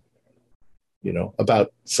down,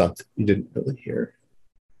 about something you didn't really hear.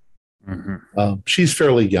 Mm-hmm. She's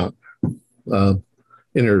fairly young, in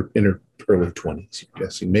her early 20s, I'm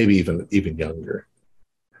guessing, maybe even younger.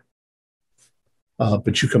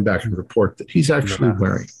 But you come back and report that he's actually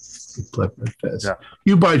wearing a blood red fez. Yeah.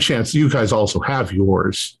 You, by chance, you guys also have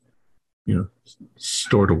yours,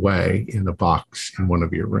 stored away in a box in one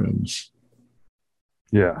of your rooms.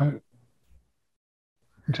 Yeah.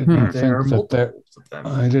 I did not think that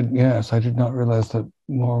I did not realize that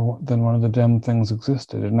more than one of the damn things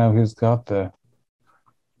existed, and now he's got the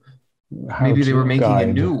maybe they were making a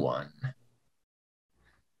new one.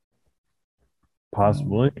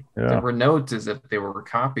 Possibly. Yeah. There were notes as if they were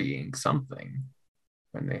copying something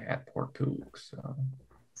when they had Portook. So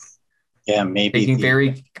yeah, maybe taking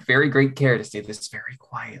very, very great care to say this very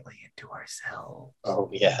quietly into ourselves. Oh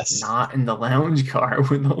yes, not in the lounge car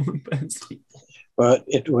with all the best people. But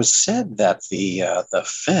it was said that the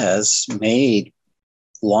fez made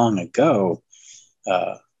long ago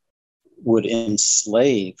would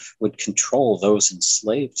control those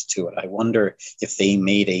enslaved to it. I wonder if they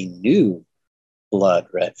made a new blood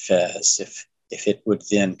red fez, if it would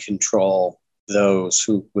then control those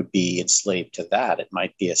who would be enslaved to that. It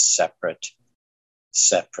might be a separate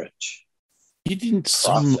Didn't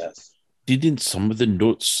some of the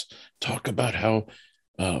notes talk about how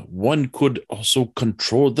one could also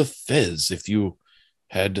control the fez if you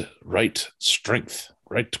had right strength,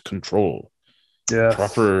 right control,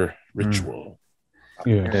 proper ritual?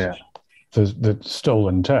 Yeah. The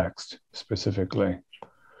stolen text specifically.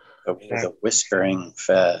 The whispering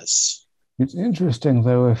fez. It's interesting,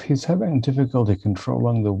 though, if he's having difficulty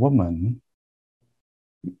controlling the woman,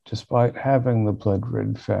 despite having the blood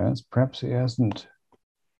red fez, perhaps he hasn't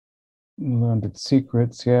learned its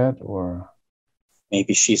secrets yet, or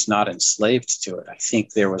maybe she's not enslaved to it. I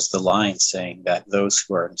think there was the line saying that those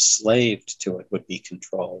who are enslaved to it would be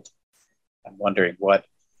controlled. I'm wondering what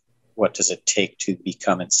does it take to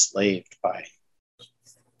become enslaved by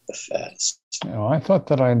the fez? I thought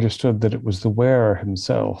that I understood that it was the wearer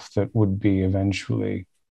himself that would be eventually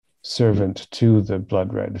servant to the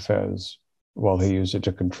blood red fez while he used it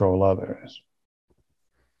to control others.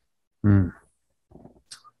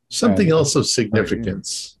 Something else of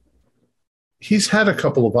significance. He's had a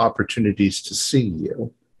couple of opportunities to see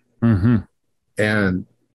you, and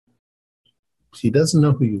he doesn't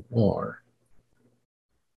know who you are.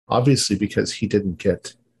 Obviously, because he didn't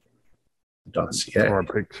get the dossier or a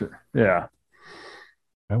picture. Yeah.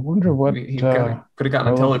 I wonder what he could have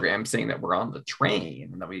gotten a telegram saying that we're on the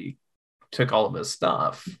train and that we took all of his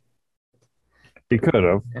stuff. He could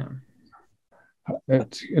have. Yeah.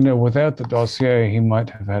 Without the dossier, he might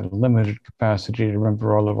have had a limited capacity to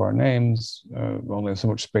remember all of our names, only so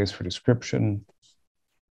much space for description.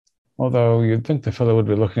 Although you'd think the fellow would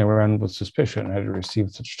be looking around with suspicion had he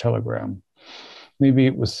received such a telegram. Maybe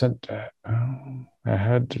it was sent to,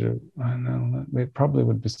 it probably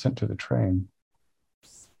would be sent to the train.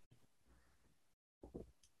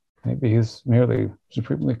 Maybe he's merely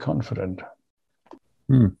supremely confident.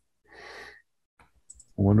 I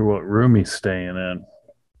wonder what room he's staying in.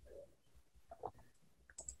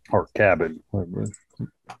 Or cabin.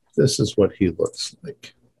 This is what he looks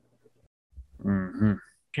like.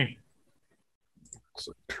 It's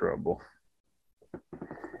like trouble.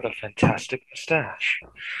 What a fantastic mustache.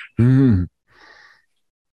 Mm.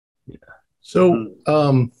 So,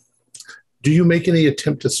 do you make any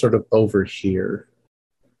attempt to sort of overhear?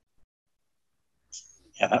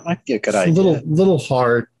 Yeah, that might be a good It's idea. a little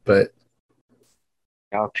hard, but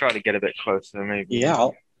I'll try to get a bit closer, maybe. Yeah,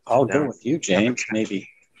 I'll go with you, James. Maybe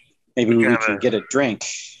we can get a drink.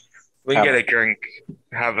 We can get a drink,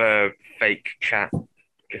 have a fake chat.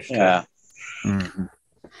 Yeah. Mm-hmm.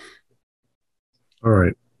 all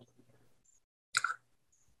right.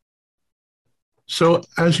 So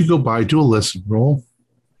as you go by, do a listen roll.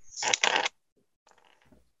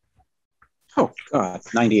 Oh, God,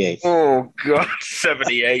 98. Oh, God,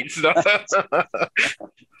 78.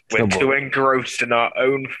 We're too engrossed in our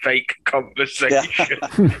own fake conversation.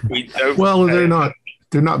 Yeah. We don't. Well, they're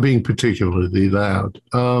not being particularly loud.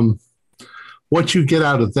 What you get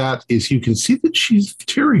out of that is you can see that she's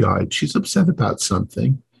teary-eyed. She's upset about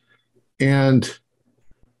something. And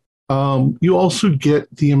you also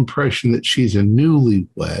get the impression that she's a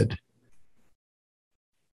newlywed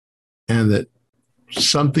and that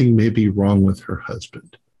something may be wrong with her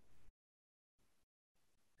husband.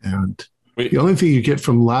 And the only thing you get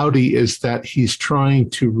from Loughty is that he's trying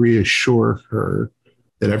to reassure her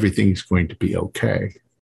that everything's going to be okay.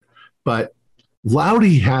 But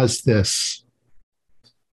Loughty has this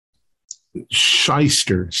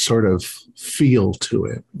shyster sort of feel to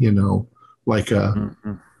it, like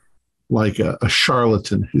a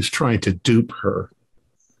charlatan who's trying to dupe her.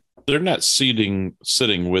 They're not sitting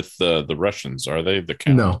with the Russians, are they? The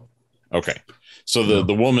count? No. Okay. So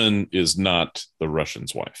the woman is not the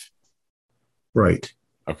Russian's wife. Right.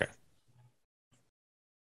 Okay.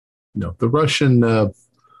 No, the Russian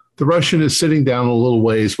is sitting down a little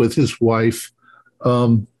ways with his wife.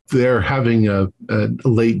 They're having a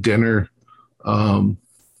late dinner.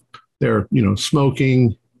 They're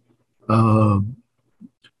smoking.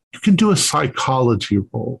 You can do a psychology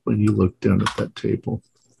roll when you look down at that table.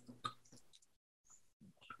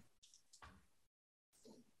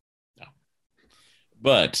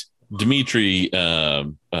 But Dmitri,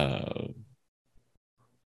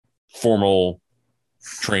 formal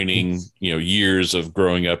training, years of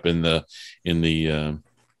growing up in the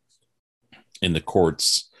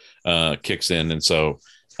courts, kicks in, and so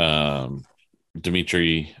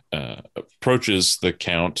Dmitri approaches the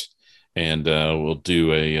count and will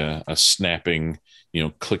do a snapping,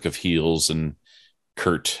 click of heels and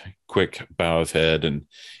curt, quick bow of head, and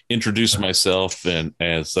introduce myself and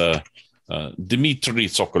as Dmitri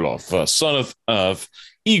Sokolov, son of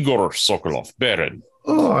Igor Sokolov, Baron.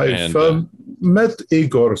 Oh, I've met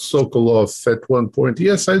Igor Sokolov at one point.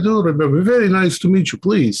 Yes, I do remember. Very nice to meet you.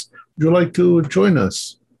 Please, would you like to join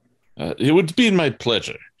us? It would be my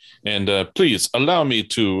pleasure. And please allow me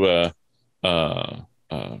to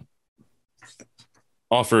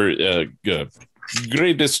offer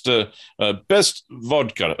greatest, best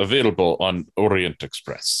vodka available on Orient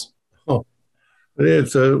Express. Oh,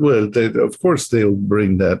 it's of course they'll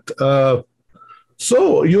bring that.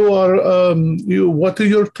 So you are what are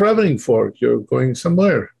you traveling for? You're going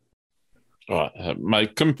somewhere. My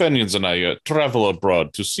companions and I travel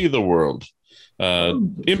abroad to see the world.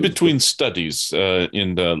 In between studies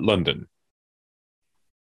in London.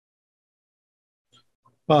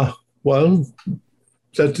 Well,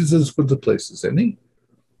 that is as good a place as any.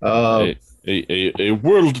 A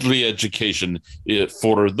worldly education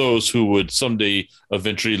for those who would someday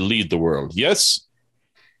eventually lead the world. Yes?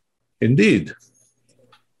 Indeed.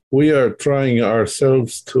 We are trying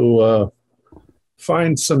ourselves to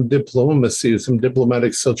find some diplomacy, some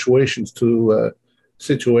diplomatic situations to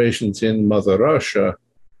situations in Mother Russia.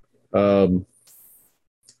 I'm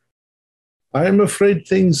afraid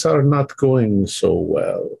things are not going so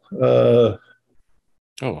well.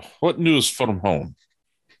 What news from home?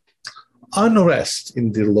 Unrest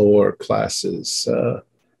in the lower classes.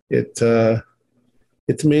 It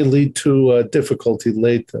may lead to difficulty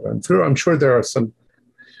later. I'm sure there are some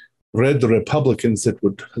red Republicans that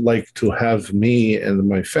would like to have me and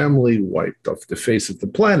my family wiped off the face of the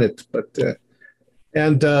planet, but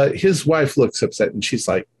and his wife looks upset and she's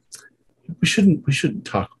like, we shouldn't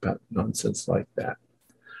talk about nonsense like that.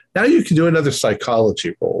 Now you can do another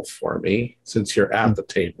psychology roll for me since you're at the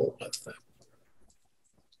table with them.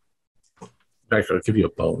 In fact, I'll give you a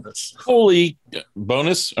bonus. Holy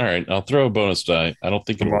bonus. All right, I'll throw a bonus die. I don't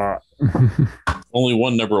think only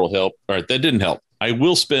one number will help. All right, that didn't help. I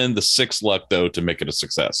will spend the 6 luck, though, to make it a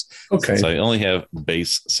success. Okay. Since I only have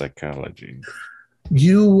base psychology.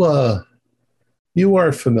 You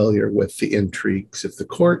are familiar with the intrigues of the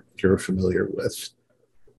court. You're familiar with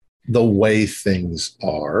the way things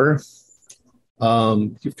are.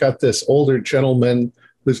 You've got this older gentleman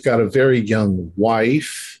who's got a very young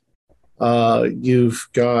wife. You've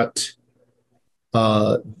got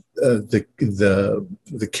the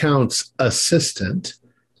count's assistant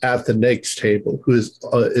at the next table, who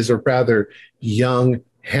is a rather young,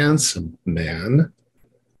 handsome man.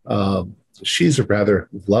 She's a rather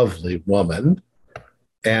lovely woman,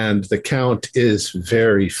 and the count is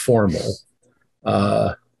very formal.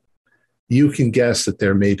 You can guess that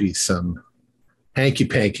there may be some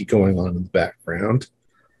hanky-panky going on in the background.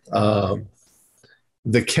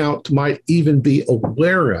 The count might even be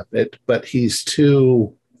aware of it, but he's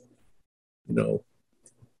too,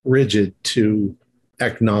 rigid to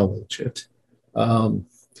acknowledge it.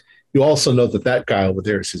 You also know that guy over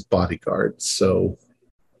there is his bodyguard, so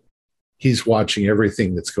he's watching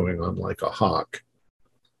everything that's going on like a hawk.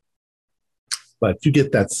 But you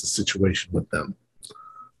get that's the situation with them.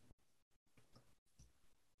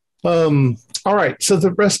 All right, so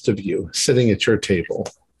the rest of you sitting at your table,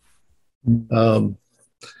 you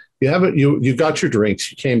got your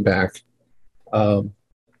drinks, you came back. What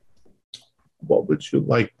would you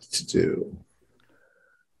like to do?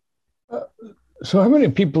 So how many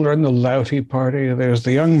people are in the Loughty party? There's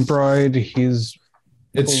the young bride.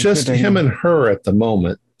 It's just him and her at the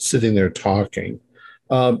moment, sitting there talking.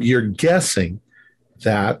 You're guessing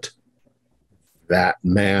that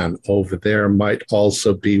man over there might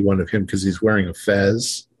also be one of him because he's wearing a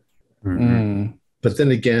fez. Mm-hmm. But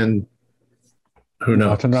then again, who knows?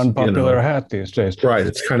 Not an unpopular hat these days. Right,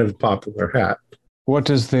 it's kind of a popular hat. What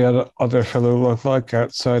does the other fellow look like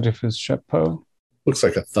outside of his chapeau? Looks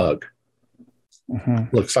like a thug.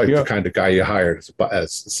 Mm-hmm. Looks like the kind of guy you hired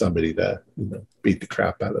as somebody to beat the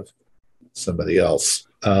crap out of somebody else.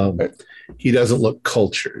 He doesn't look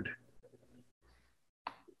cultured.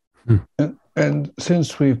 And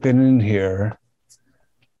since we've been in here,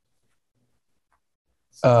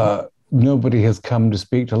 nobody has come to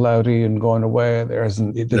speak to Loughty and gone away. There's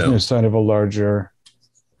no sign of a larger.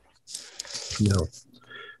 No,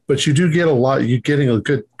 but you do get a lot. You're getting a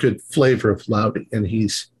good flavor of Loughty, and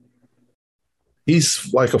he's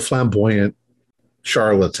like a flamboyant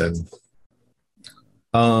charlatan.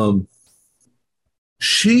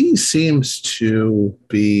 She seems to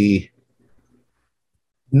be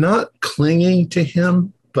not clinging to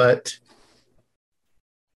him, but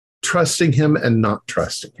trusting him and not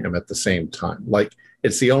trusting him at the same time. Like,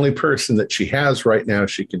 it's the only person that she has right now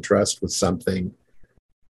she can trust with something,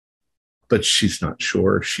 but she's not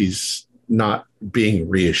sure. She's not being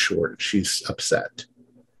reassured. She's upset.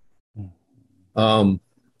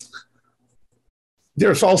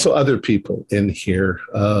 There's also other people in here.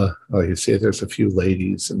 You see, there's a few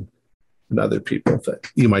ladies and other people that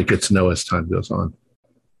you might get to know as time goes on.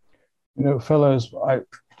 Fellows, I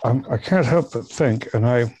can't help but think,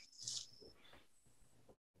 and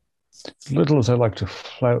little as I like to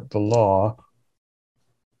flout the law,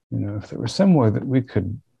 if there was some way that we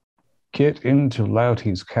could get into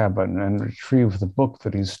Loughty's cabin and retrieve the book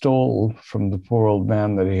that he stole from the poor old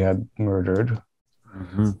man that he had murdered,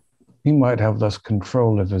 he might have less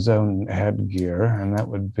control of his own headgear, and that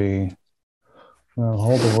would be,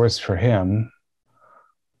 all the worse for him.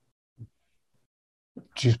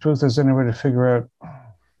 Do you suppose there's any way to figure out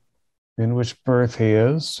in which berth he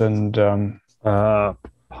is? And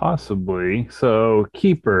possibly. So,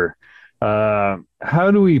 Keeper,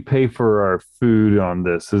 how do we pay for our food on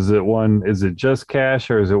this? Is it just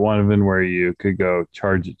cash, or is it one of them where you could go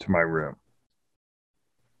charge it to my room?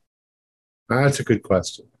 That's a good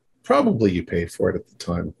question. Probably you pay for it at the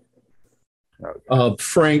time.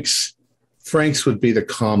 Okay. Francs would be the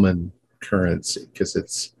common currency because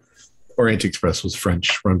it's Orient Express was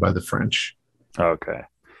French, run by the French. Okay.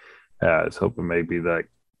 I was hoping maybe that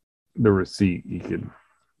the receipt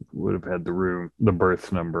would have had the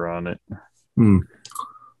berth number on it.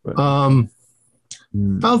 But,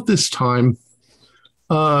 about this time,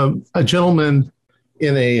 a gentleman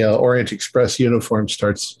in a Orient Express uniform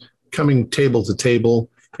starts coming table to table,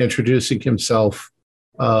 introducing himself.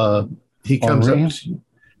 He comes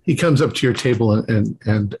up to your table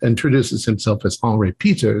and introduces himself as Henri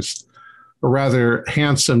Peters, a rather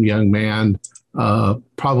handsome young man,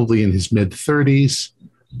 probably in his mid-30s.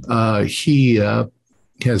 He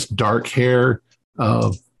has dark hair,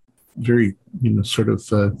 very sort of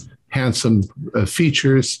handsome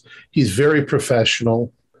features. He's very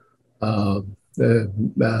professional.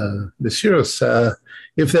 Messieurs,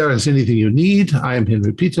 if there is anything you need, I am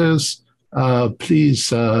Henri Peters.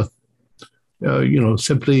 Please,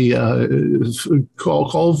 simply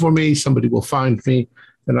call for me. Somebody will find me,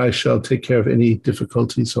 and I shall take care of any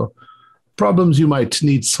difficulties or problems you might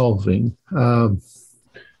need solving.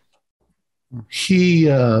 he,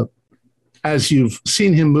 as you've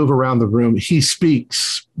seen him move around the room, he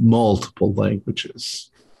speaks multiple languages.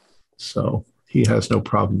 So he has no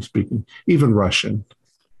problem speaking, even Russian.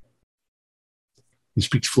 He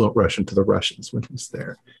speaks fluent Russian to the Russians when he's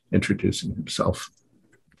there, introducing himself.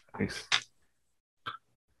 Nice.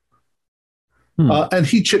 And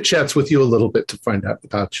he chit-chats with you a little bit to find out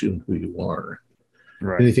about you and who you are.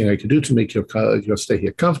 Right. Anything I can do to make your stay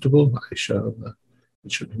here comfortable, I shall.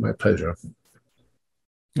 It should be my pleasure.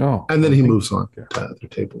 Oh, and then he moves on to other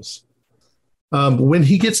tables. When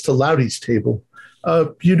he gets to Loughty's table,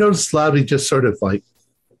 you notice Loughty just sort of like,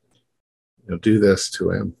 do this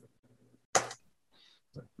to him.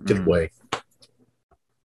 Get away.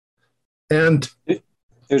 And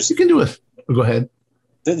you can do it. Go ahead.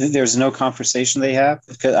 There's no conversation they have?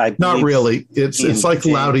 Not really. It's like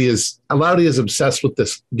Loughty is obsessed with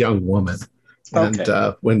this young woman. And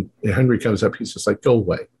when Henry comes up, he's just like, go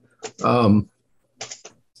away.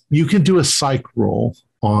 You can do a psych roll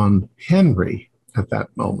on Henry at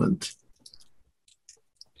that moment.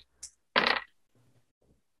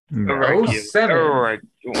 No, 7.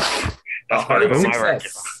 A hard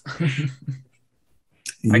success.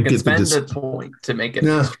 I can spend a point to make it.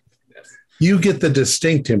 No, you get the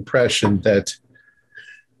distinct impression that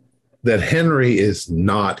Henry is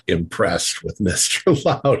not impressed with Mr.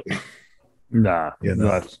 Loughty. Nah,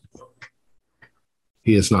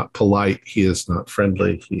 he is not polite. He is not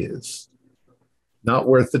friendly. He is not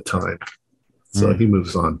worth the time. So he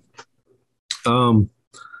moves on.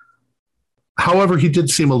 However, he did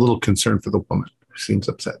seem a little concerned for the woman. He seems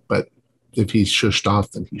upset, but if he's shushed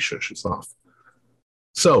off, then he shushes off.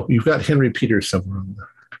 So you've got Henry Peters somewhere on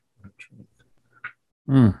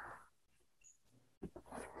there.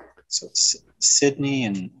 So Sydney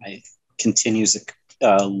and I continues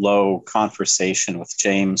a low conversation with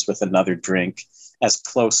James with another drink, as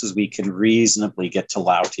close as we can reasonably get to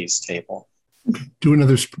Loughty's table. Do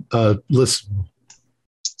another listen.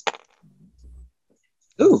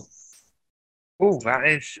 Ooh, that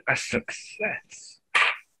is a success.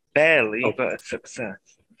 Barely, but a success.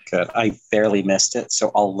 Good. I barely missed it,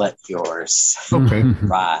 so I'll let yours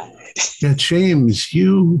ride. Yeah, James,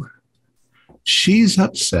 she's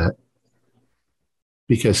upset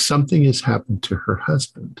because something has happened to her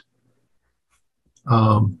husband.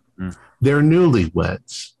 They're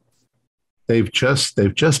newlyweds. They've just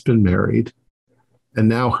been married, and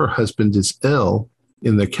now her husband is ill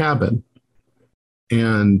in the cabin,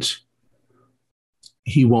 and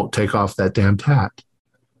he won't take off that damned hat.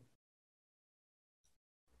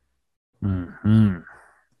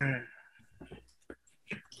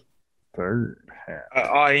 Third hat.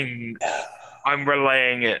 I'm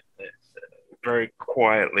relaying it very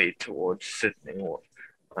quietly towards Sydney.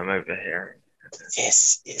 I'm over here.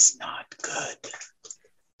 This is not good.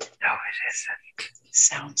 No, it isn't.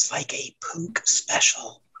 Sounds like a Pook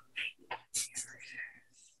special.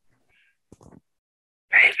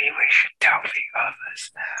 Maybe we should tell the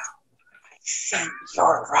others now. I think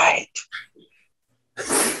you're right.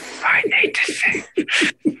 I need to think.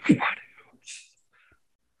 What else?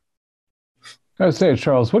 I say,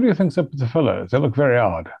 Charles, what do you think's up with the fellows? They look very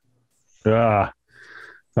odd. Well,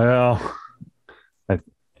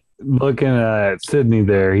 looking at Sydney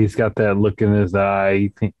there, he's got that look in his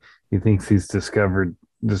eye. He thinks he's discovered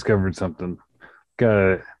something.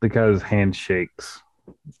 Look how his hand shakes.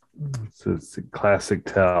 It's a classic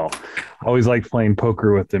tell. I always liked playing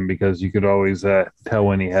poker with him because you could always tell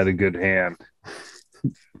when he had a good hand.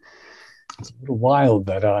 It's a little wild,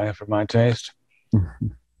 that eye, for my taste.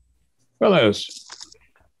 Fellows.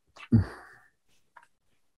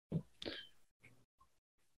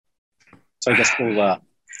 So I guess we'll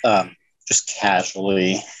just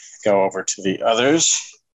casually go over to the others.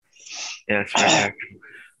 Yes,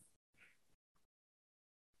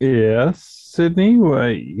 Yes, Sydney.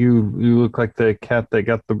 You look like the cat that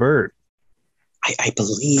got the bird. I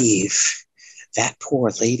believe that poor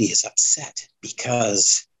lady is upset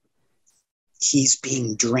because he's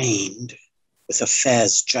being drained with a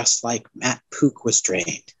fez just like Matt Pook was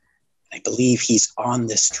drained. I believe he's on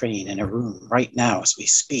this train in a room right now as we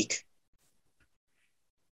speak.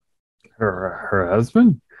 Her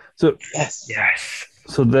husband? So yes.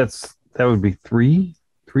 So that would be three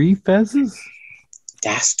fezzes?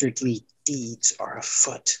 Dastardly deeds are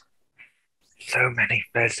afoot. So many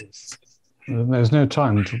fezzes. There's no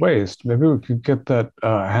time to waste. Maybe we could get that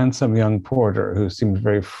handsome young porter who seems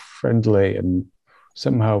very friendly and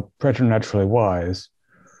somehow preternaturally wise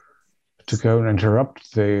to go and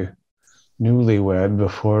interrupt the newlywed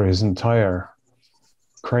before his entire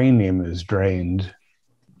cranium is drained.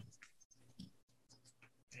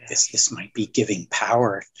 this might be giving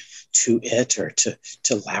power to it or to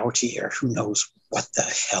Loughty, or who knows what the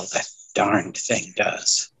hell that darned thing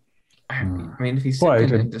does. I mean, if he's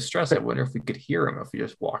in distress, I wonder if we could hear him if we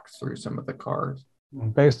just walked through some of the cars.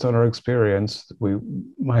 Based on our experience, we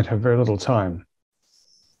might have very little time.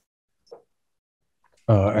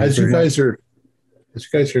 As you guys are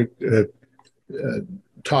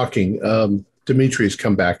talking, Dimitri's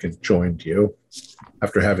come back and joined you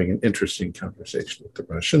after having an interesting conversation with the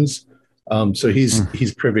Russians. So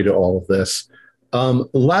he's privy to all of this.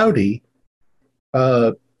 Loughty,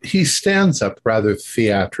 he stands up rather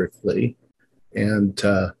theatrically and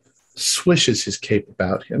swishes his cape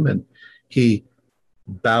about him, and he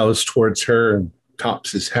bows towards her and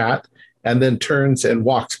tops his hat, and then turns and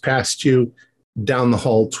walks past you down the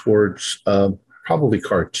hall towards probably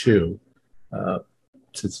car 2,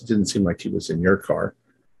 since it didn't seem like he was in your car.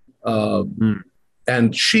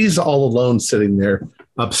 And she's all alone sitting there,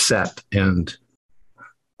 upset and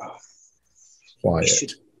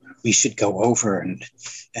quiet. We should go over and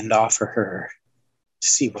offer her to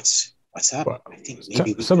see what's up. Well, I think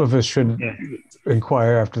maybe some of us should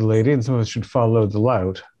inquire after the lady, and some of us should follow the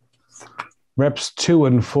lout. Reps 2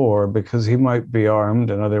 and 4, because he might be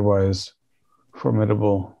armed and otherwise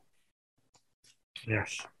formidable.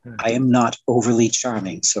 Yes. I am not overly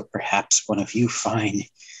charming, so perhaps one of you fine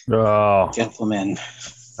gentlemen.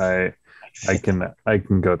 I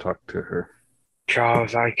can go talk to her.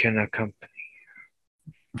 Charles, I can accompany.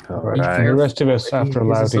 All right. And the rest of us after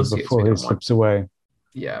Loughty before he slips away.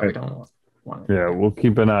 Yeah, we don't want. Yeah, we'll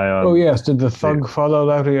keep an eye on. Oh yes, did the thug follow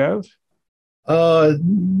Loughty out?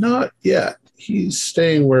 Not yet. He's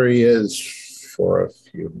staying where he is for a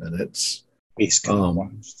few minutes. He's gonna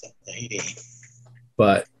watch the lady.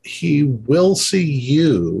 But he will see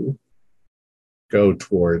you go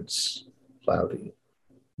towards Loughty.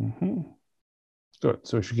 Mm-hmm. Good.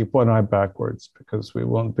 So we should keep one eye backwards because we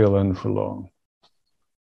won't be alone for long.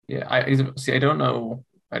 Yeah, I don't know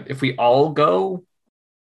if we all go,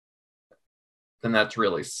 then that's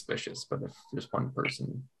really suspicious. But if there's one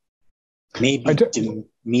person, maybe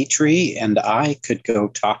Dimitri and I could go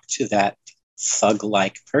talk to that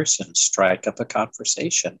thug-like person, strike up a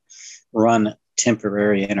conversation, run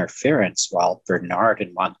temporary interference while Bernard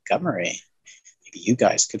and Montgomery, maybe you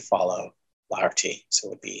guys could follow Loughty, so it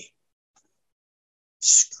would be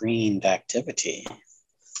screened activity.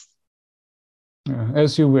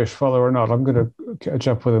 As you wish, follow or not. I'm going to catch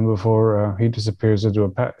up with him before he disappears into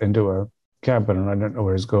a cabin, and I don't know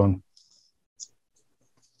where he's going.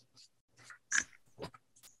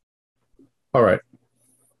 All right.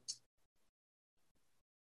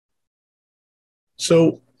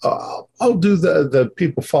 So I'll do the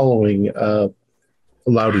people following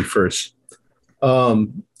Loughty first.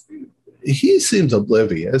 He seems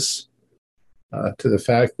oblivious to the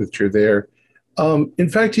fact that you're there. In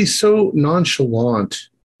fact, he's so nonchalant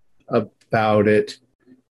about it.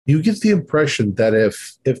 You get the impression that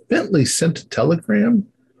if Bentley sent a telegram,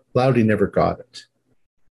 Loughty never got it,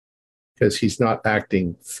 because he's not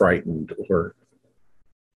acting frightened or,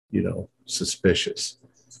 suspicious.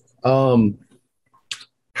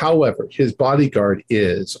 However, his bodyguard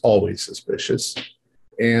is always suspicious.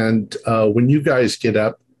 And when you guys get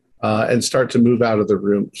up and start to move out of the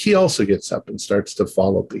room, he also gets up and starts to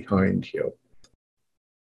follow behind you.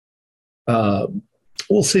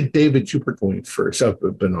 We'll say, David, you were going first, up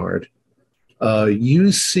with Bernard.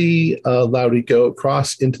 You see Loughty go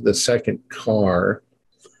across into the second car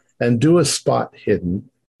and do a spot hidden.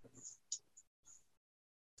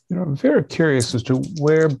 I'm very curious as to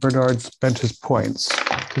where Bernard spent his points,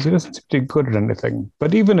 because he doesn't seem to be good at anything.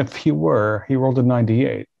 But even if he were, he rolled a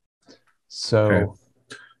 98. So, okay.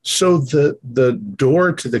 So the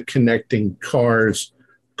door to the connecting cars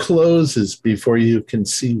closes before you can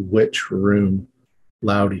see which room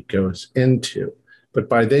Loughty goes into. But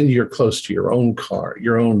by then you're close to your own car,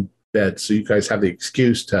 your own bed, so you guys have the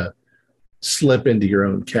excuse to slip into your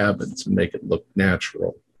own cabins and make it look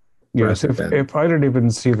natural. Yes, if I don't even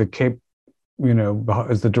see the cape,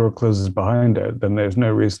 as the door closes behind it, then there's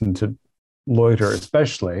no reason to loiter,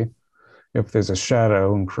 especially if there's a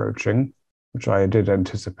shadow encroaching, which I did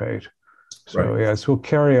anticipate. So, yes, we'll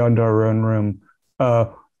carry on to our own room.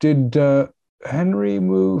 Did Henry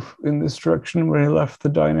move in this direction when he left the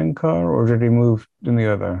dining car, or did he move in the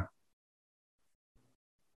other?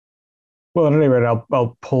 Well, at any rate,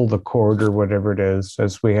 I'll pull the cord or whatever it is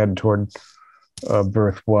as we head toward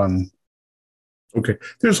berth 1. Okay.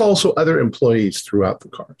 There's also other employees throughout the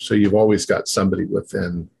car, so you've always got somebody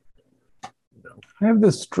within. I have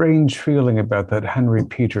this strange feeling about that Henry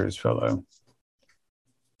Peters fellow.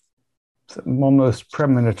 Some almost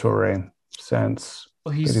premonitory sense.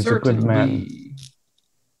 Well, that he's a good man.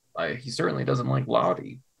 He certainly doesn't like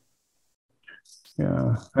Loughty.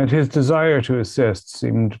 Yeah, and his desire to assist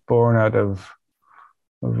seemed born out of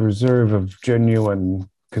a reserve of genuine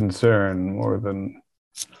concern more than,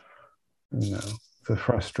 the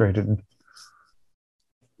frustrated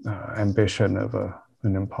ambition of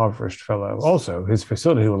an impoverished fellow. Also, his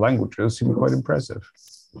facility with languages seemed quite impressive.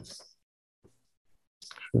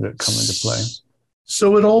 Should it come into play?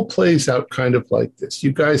 So it all plays out kind of like this.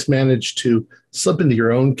 You guys manage to slip into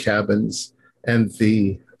your own cabins, and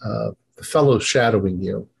the fellow shadowing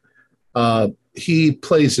you, he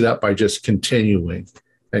plays it up by just continuing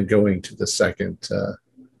and going to the second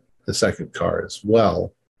car as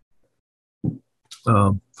well.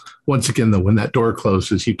 Once again, though, when that door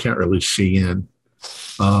closes, you can't really see in.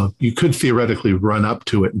 You could theoretically run up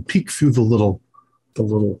to it and peek through the little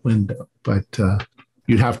window, but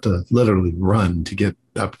you'd have to literally run to get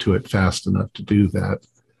up to it fast enough to do that.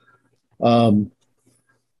 All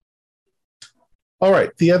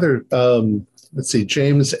right, the other, let's see,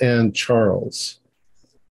 James and Charles.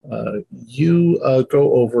 You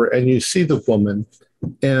go over and you see the woman,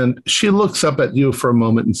 and she looks up at you for a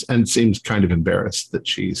moment and seems kind of embarrassed that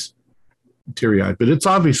she's teary-eyed, but it's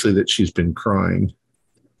obviously that she's been crying.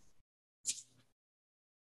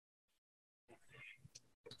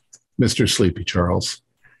 Mr. Sleepy Charles.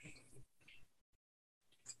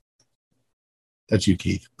 That's you,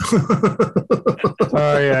 Keith.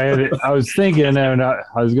 Sorry, I was thinking and I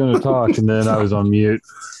was going to talk, and then I was on mute.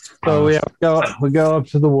 So we go up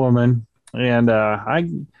to the woman, and I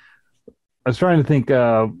was trying to think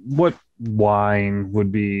what wine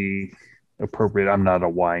would be appropriate. I'm not a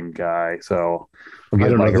wine guy, so I'll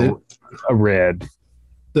get like a red.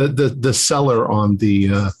 The cellar on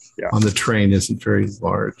the train isn't very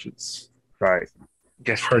large. It's right.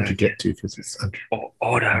 Just hard to get to because it's under.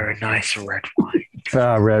 Order a nice red wine.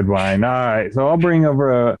 Red wine. All right, so I'll bring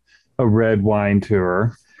over a red wine to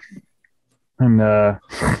her, and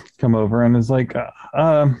come over and is like,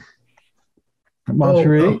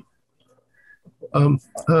 Marjorie. I'm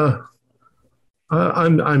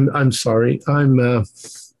sorry.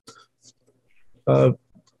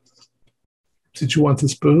 Did you want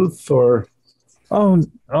this booth or? Oh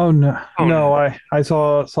no! I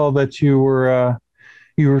saw that you were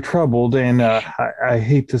troubled, and I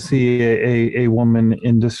hate to see a woman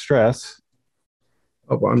in distress.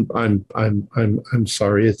 Oh, I'm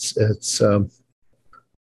sorry.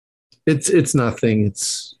 It's nothing.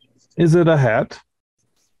 Is it a hat?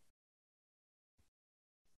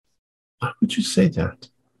 Why would you say that?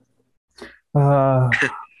 My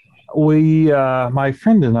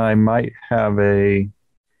friend and I might have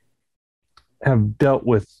dealt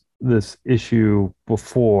with this issue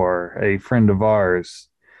before. A friend of ours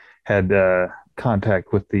had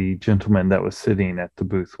contact with the gentleman that was sitting at the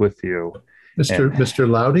booth with you. Mr.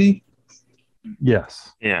 Loughty?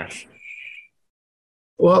 Yes. Yes.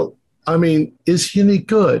 Well, I mean, is he any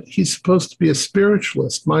good? He's supposed to be a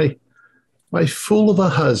spiritualist. My fool of a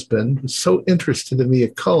husband was so interested in the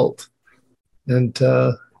occult, and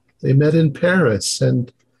they met in Paris,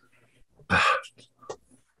 and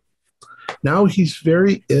now he's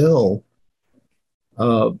very ill.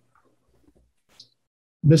 Mr.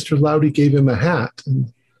 Loughty gave him a hat,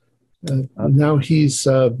 and now he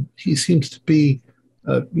seems to be,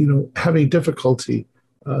 having difficulty.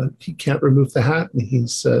 He can't remove the hat, and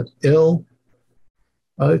he's ill.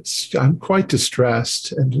 I'm quite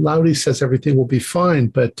distressed, and Loughty says everything will be fine,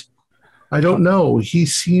 but I don't know. He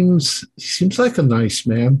seems like a nice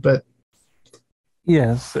man, but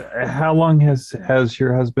yes. How long has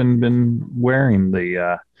your husband been wearing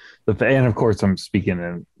the and of course I'm speaking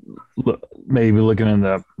and maybe looking in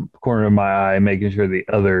the corner of my eye, making sure the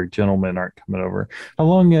other gentlemen aren't coming over. How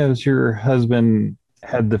long has your husband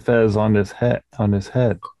had the fez on his head?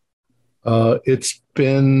 It's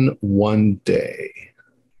been 1 day.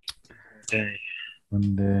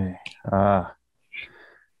 One day.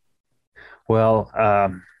 Well,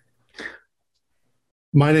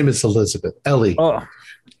 my name is Elizabeth. Ellie. Oh,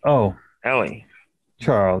 Ellie.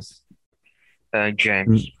 Charles.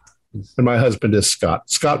 James. And my husband is Scott.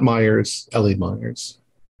 Scott Myers, Ellie Myers.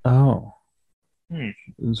 Oh. It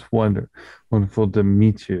was wonderful to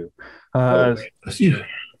meet you.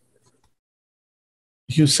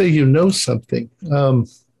 You say you know something.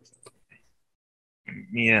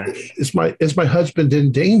 Yes. Is my husband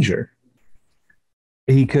in danger?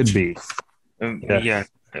 He could be. Yes.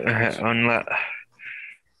 Yeah.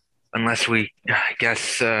 Unless we, I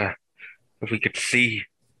guess, if we could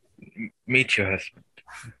meet your husband,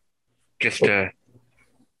 just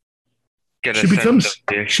get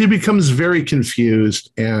she becomes very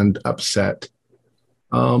confused and upset.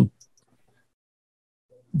 The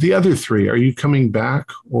other three, are you coming back,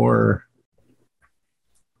 or?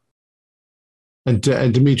 And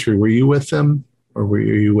Dimitri, were you with them, or who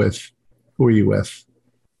were you with?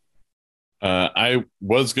 I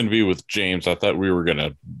was going to be with James. I thought we were going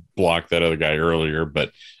to block that other guy earlier,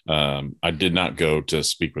 but I did not go to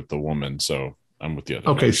speak with the woman, so I'm with the other.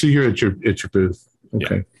 Okay, guy. So you're at your booth.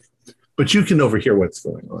 Okay, yeah. But you can overhear what's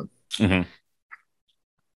going on. Mm-hmm.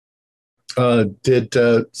 Did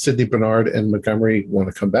Sidney Bernard and Montgomery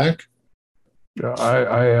want to come back?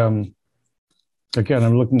 Again,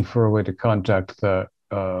 I'm looking for a way to contact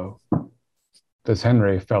this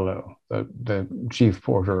Henry fellow, the chief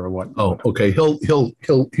porter or what. Oh, okay.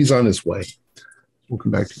 He's on his way. We'll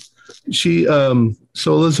come back to she. So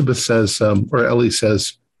Elizabeth says, or Ellie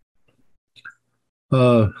says,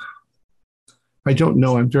 I don't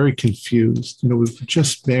know. I'm very confused. We were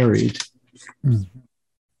just married. Mm-hmm.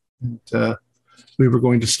 And we were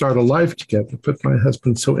going to start a life together, but my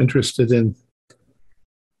husband's so interested in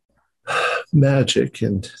magic,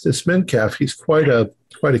 and this Metcalf, he's quite a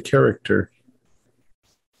character.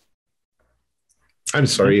 I'm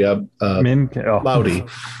sorry, Loughty.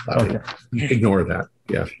 Okay. Ignore that.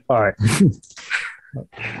 Yeah. All right.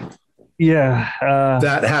 Yeah.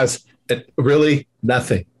 That has really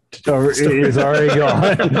nothing. It's already gone.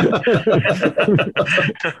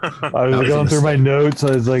 I was going through my notes.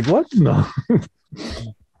 I was like, what? No.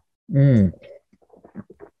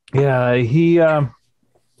 Yeah,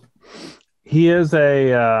 he is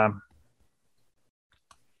an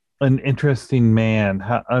interesting man.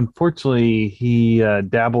 Unfortunately, he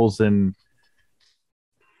dabbles in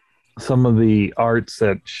some of the arts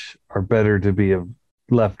that are better to be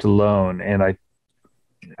left alone. And I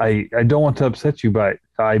don't want to upset you, but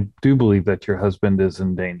I do believe that your husband is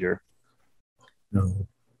in danger. No.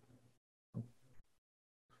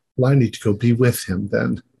 Well, I need to go be with him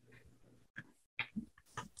then.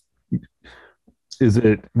 Is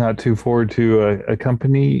it not too forward to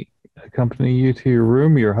accompany you to your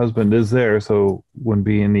room? Your husband is there, so wouldn't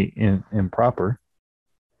be any improper.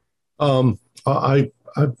 I'm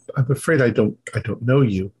afraid I don't know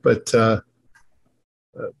you, but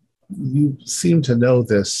you seem to know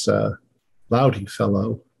this Loughty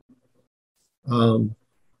fellow.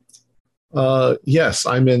 Yes,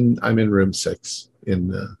 I'm in room 6 in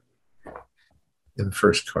the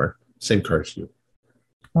first car, same car as you.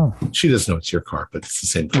 Oh. She doesn't know it's your car, but it's the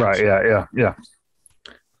same car. Right? Yeah.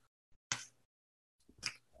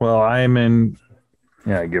 Well, I'm in.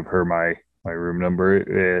 Yeah, I give her my room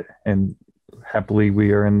number, and happily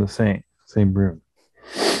we are in the same room.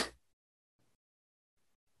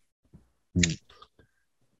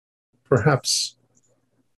 Perhaps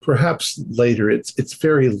later. It's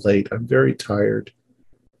very late. I'm very tired.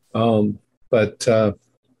 But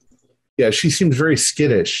yeah, she seems very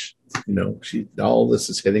skittish. All this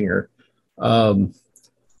is hitting her.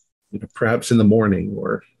 Perhaps in the morning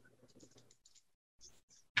or.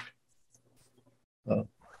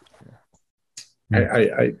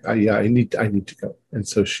 I need to go. And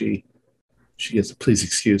so she gets, please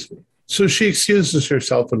excuse me. So she excuses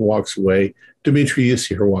herself and walks away. Dimitri, you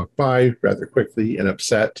see her walk by rather quickly and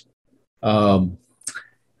upset. And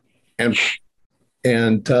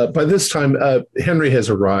by this time, Henry has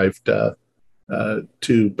arrived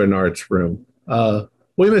to Bernard's room.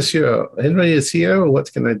 Oui, monsieur. Henry is here.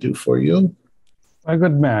 What can I do for you? My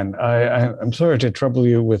good man, I'm sorry to trouble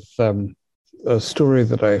you with a story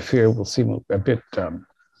that I fear will seem a bit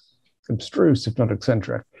abstruse, if not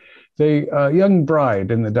eccentric. The young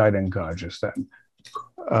bride in the dining car just then.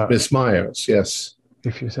 Miss Myers, yes.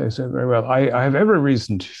 If you say so very well. I have every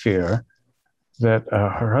reason to fear that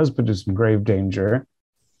her husband is in grave danger.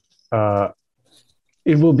 It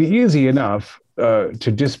will be easy enough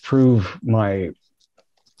to disprove my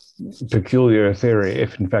peculiar theory,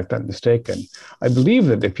 if in fact I'm mistaken. I believe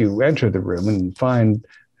that if you enter the room and find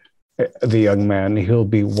the young man, he'll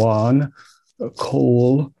be wan,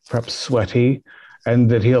 cold, perhaps sweaty, and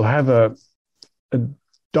that he'll have a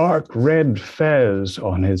dark red fez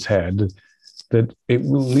on his head that it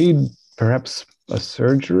will need perhaps a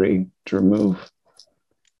surgery to remove.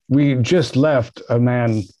 We just left a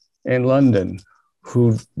man in London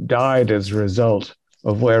who died as a result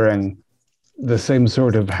of wearing the same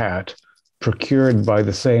sort of hat procured by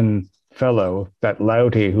the same fellow, that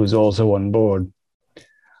Loughty, who's also on board.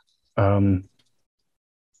 And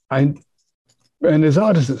as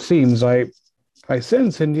odd as it seems, I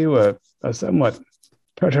sense in you a somewhat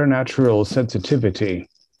preternatural sensitivity,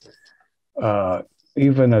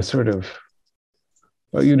 even a sort of,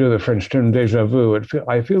 well, you know the French term déjà vu.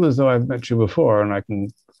 I feel as though I've met you before and I can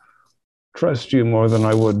trust you more than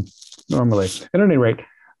I would normally. At any rate,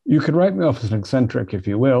 you can write me off as an eccentric if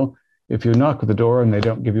you will. If you knock at the door and they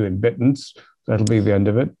don't give you admittance, that'll be the end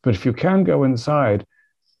of it. But if you can go inside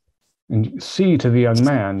and see to the young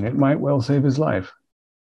man, it might well save his life.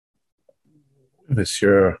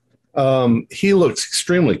 Monsieur, he looks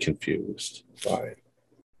extremely confused by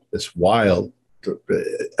this wild,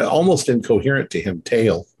 almost incoherent to him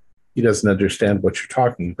tale. He doesn't understand what you're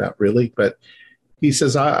talking about, really. But he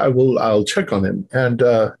says, I'll check on him. And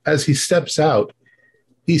as he steps out,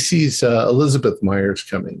 he sees Elizabeth Myers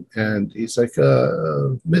coming. And he's like,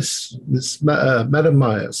 Madam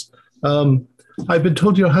Myers, I've been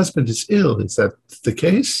told your husband is ill. Is that the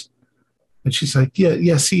case? And she's like,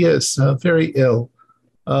 yes, he is very ill.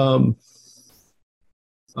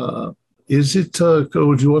 Is it,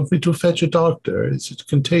 do you want me to fetch a doctor? Is it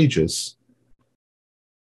contagious?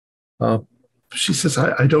 She says,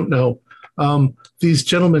 I don't know. These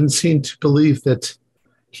gentlemen seem to believe that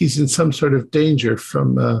he's in some sort of danger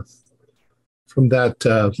from that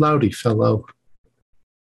Loughty fellow.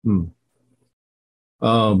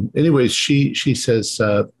 Anyways, she says,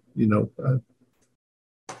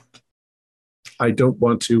 I don't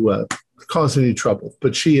want to cause any trouble,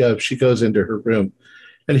 but she goes into her room,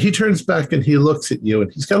 and he turns back and he looks at you,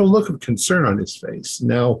 and he's got a look of concern on his face.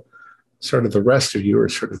 Now, sort of the rest of you are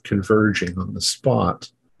sort of converging on the spot.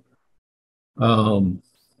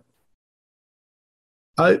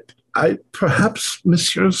 I perhaps,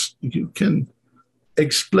 messieurs, you can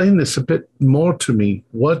explain this a bit more to me.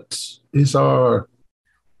 What is our?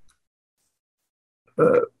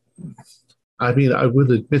 I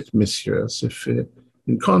will admit, messieurs, if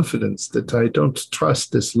in confidence, that I don't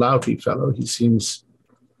trust this Loughty fellow. He seems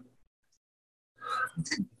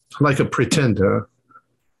like a pretender.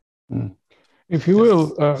 If you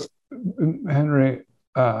will, Henry,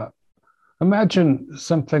 imagine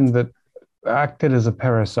something that acted as a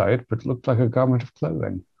parasite but looked like a garment of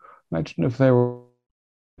clothing. Imagine if they were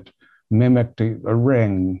mimicked a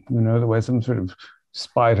ring, the way some sort of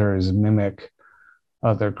spiders mimic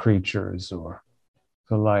other creatures or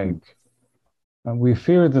the like. We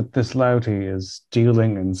fear that this Loughty is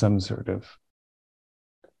dealing in some sort of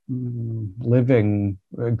living,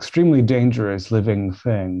 extremely dangerous living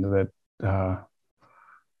thing that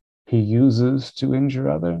he uses to injure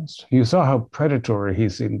others. You saw how predatory he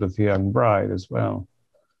seemed with the young bride as well.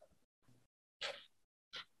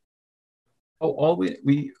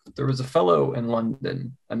 There was a fellow in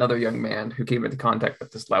London, another young man who came into contact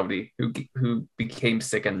with this Loughty, who became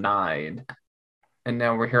sick and died. And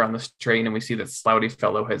now we're here on this train, and we see that this Loughty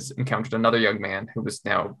fellow has encountered another young man who is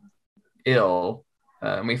now ill,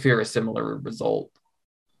 and we fear a similar result.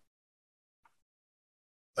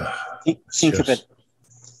 Think of it.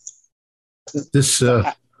 This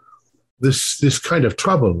kind of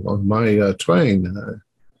trouble on my train.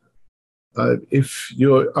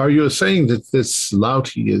 Are you saying that this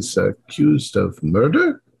Loughty is accused of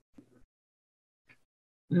murder?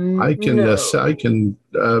 I can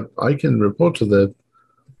report to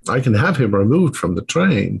I can have him removed from the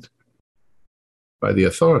train by the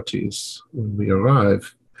authorities when we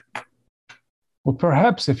arrive. Well,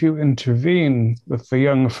 perhaps if you intervene with the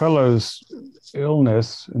young fellow's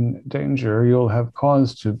illness and danger, you'll have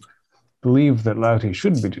cause to believe that Loughty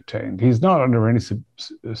should be detained. He's not under any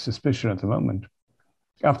suspicion at the moment.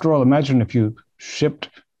 After all, imagine if you shipped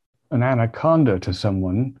an anaconda to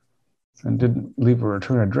someone and didn't leave a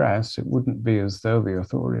return address. It wouldn't be as though the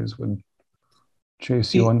authorities would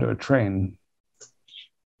chase you onto a train.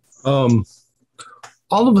 All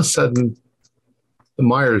of a sudden, the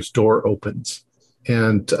Myers door opens,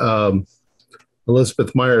 and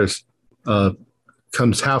Elizabeth Myers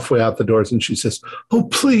comes halfway out the doors, and she says, "Oh,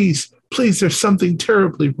 please, there's something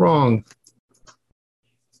terribly wrong."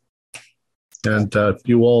 And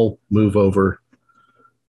you all move over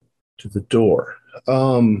to the door.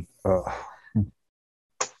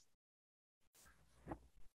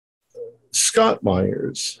 Scott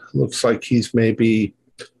Myers looks like he's he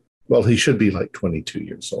should be like 22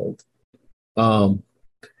 years old.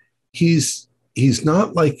 He's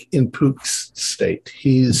not like in Pook's state.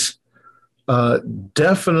 He's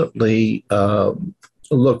definitely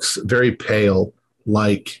looks very pale,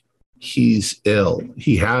 like he's ill.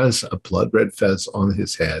 He has a blood red fez on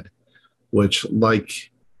his head, which,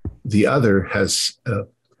 like the other, has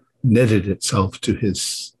knitted itself to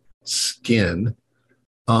his skin.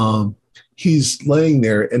 He's laying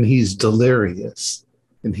there and he's delirious,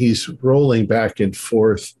 and he's rolling back and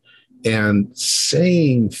forth and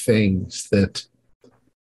saying things that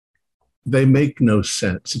they make no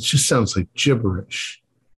sense. It just sounds like gibberish.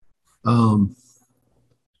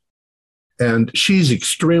 And she's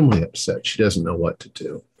extremely upset. She doesn't know what to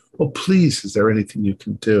do. Oh, please, is there anything you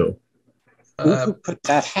can do? Who put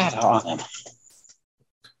that hat on him?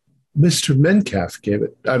 Mr. Metcalf gave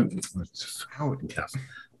it. Mr.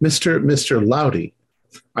 Loughty.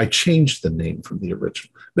 I changed the name from the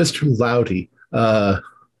original. Mr. Loughty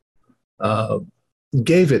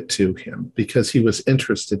gave it to him because he was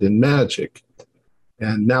interested in magic.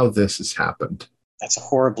 And now this has happened. That's a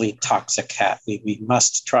horribly toxic hat. We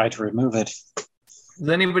must try to remove it. Does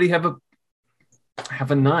anybody have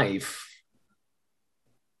a knife?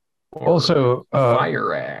 Or Also,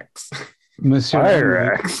 fire axe. Monsieur,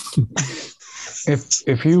 Fire axe.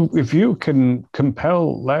 if you can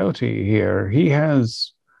compel Loughty here, he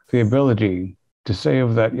has the ability to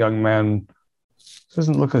save that young man.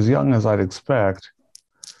 Doesn't look as young as I'd expect.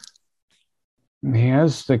 He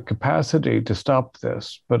has the capacity to stop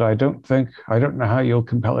this, but I don't know how you'll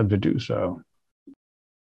compel him to do so.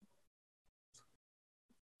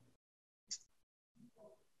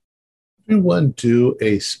 Everyone do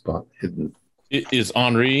a spot hidden. Is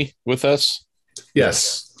Henri with us?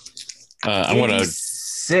 Yes. I want to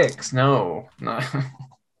 6. No.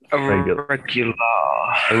 Regular.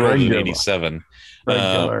 I rolled an 87.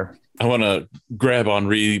 Regular. I want to grab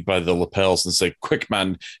Henri by the lapels and say, "Quick,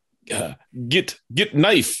 man, get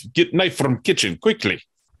knife from kitchen quickly."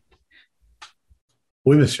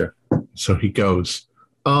 Oui, monsieur. So he goes.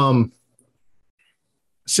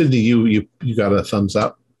 Sydney, you got a thumbs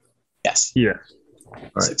up. Yes. Yeah. All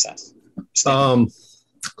right. Success.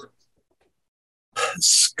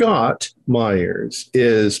 Scott Myers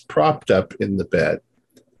is propped up in the bed.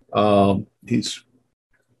 He's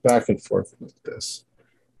back and forth like this.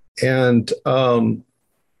 And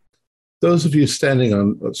those of you standing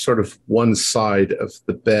on sort of one side of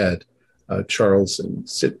the bed, Charles and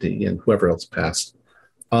Sydney and whoever else passed,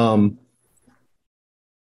 do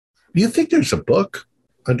you think there's a book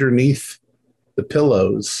underneath the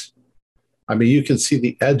pillows? I mean, you can see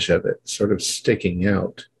the edge of it sort of sticking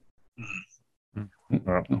out.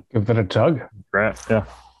 Give that a tug. Right. Yeah.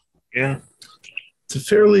 Yeah. It's a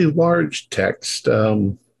fairly large text,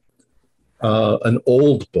 an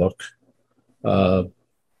old book. Well,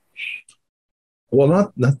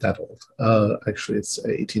 not that old. Actually, it's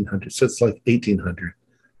 1800, so it's like 1800.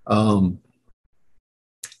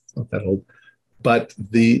 It's not that old. But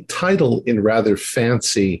the title in rather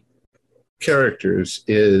fancy characters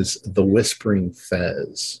is The Whispering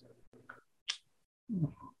Fez.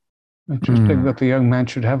 Interesting that the young man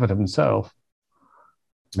should have it himself.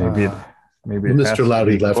 Maybe Mr.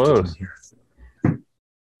 Loughty left it in here.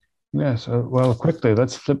 Yes. Well, quickly,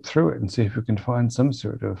 let's flip through it and see if we can find some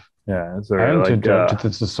sort of Is there antidote to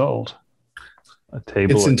this assault. A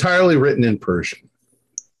table? It's entirely written in Persian.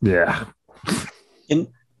 Yeah.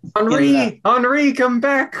 Henri, come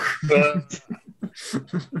back!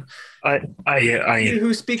 I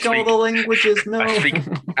who speak all the languages? No. I speak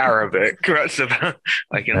Arabic. That's about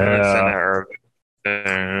I can understand Arabic.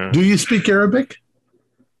 Do you speak Arabic?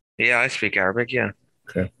 Yeah, I speak Arabic. Yeah.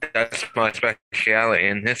 Okay. That's my speciality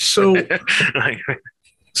in this. So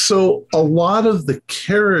a lot of the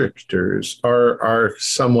characters are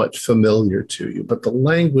somewhat familiar to you, but the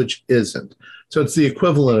language isn't. So it's the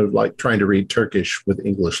equivalent of like trying to read Turkish with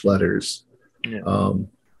English letters. Yeah.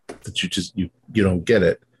 That you don't get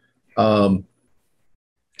it.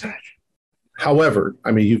 However,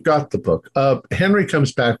 I mean, you've got the book. Henry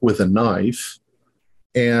comes back with a knife,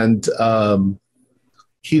 and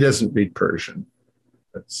he doesn't read Persian.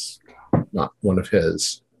 That's not one of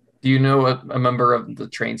his. Do you know a member of the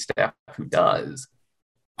train staff who does?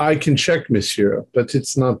 I can check, monsieur, but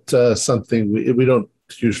it's not something we don't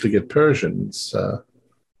usually get Persians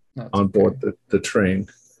on board the train.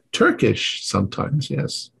 Turkish sometimes,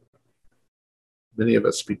 yes. Many of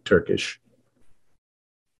us speak Turkish.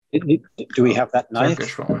 Do we have that knife?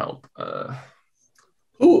 Turkish won't help.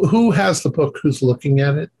 Who has the book? Who's looking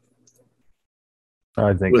at it?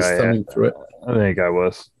 I think was thumbing through it. I think I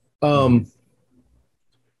was.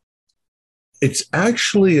 It's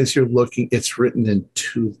actually, as you're looking, it's written in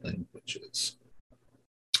 2 languages.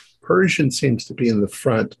 Persian seems to be in the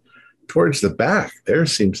front. Towards the back, there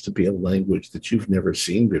seems to be a language that you've never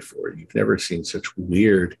seen before. You've never seen such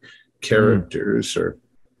weird characters or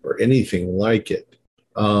anything like it.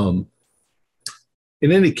 In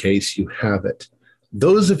any case, you have it.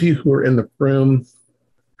 Those of you who are in the room,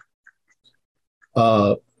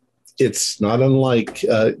 it's not unlike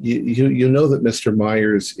you know that Mr.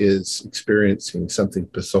 Myers is experiencing something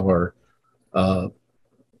bizarre.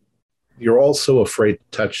 You're also afraid to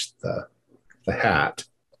touch the hat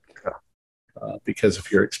because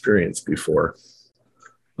of your experience before.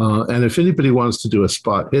 And if anybody wants to do a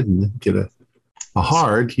spot hidden, get a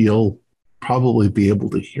hard, you'll probably be able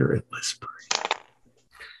to hear it whispering.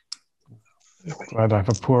 Glad I have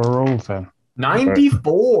a poor roll then.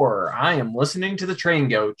 94. I am listening to the train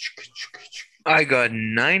go. I got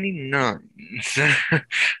 99.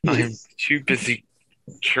 I'm too busy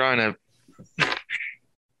trying to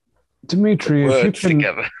Dimitri, if you words can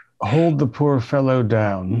together. hold the poor fellow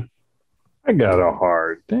down. I got a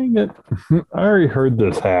heart. Dang it. I already heard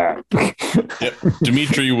this hat. Yep.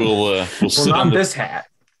 Dimitri will sit on this hat.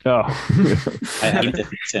 Oh. I have it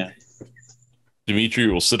too.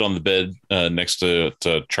 Dimitri will sit on the bed next to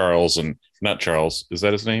Charles, and not Charles. Is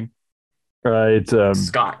that his name? It's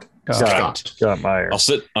Scott. Scott Meyer.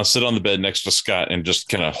 I'll sit on the bed next to Scott and just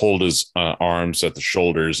kind of hold his arms at the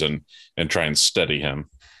shoulders and try and steady him.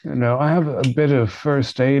 You know, I have a bit of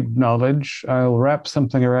first aid knowledge. I'll wrap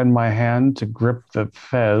something around my hand to grip the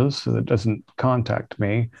fez so that it doesn't contact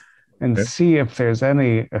me and see if there's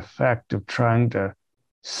any effect of trying to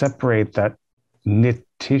separate that knit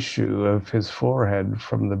tissue of his forehead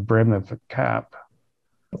from the brim of the cap.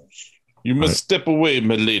 You must step away,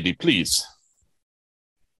 my lady, please.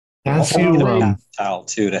 As I'll you, a towel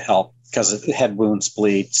too to help because head wounds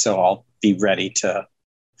bleed, so I'll be ready to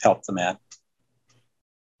help the man.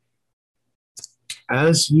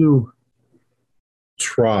 as you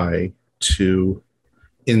try to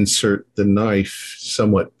insert the knife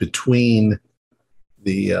somewhat between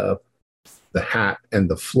the hat and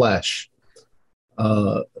the flesh,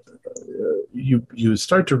 you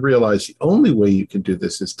start to realize the only way you can do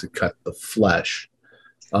this is to cut the flesh.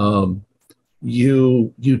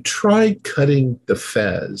 You tried cutting the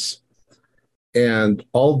fez, and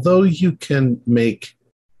although you can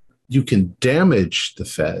damage the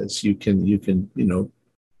fez, you can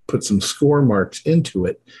put some score marks into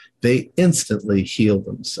it, they instantly heal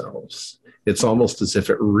themselves. It's almost as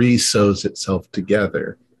if it re-sews itself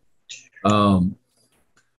together.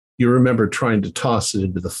 You remember trying to toss it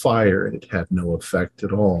into the fire, and it had no effect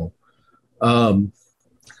at all.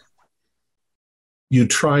 You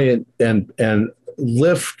try and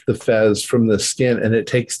lift the fez from the skin, and it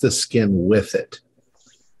takes the skin with it.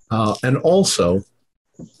 And also,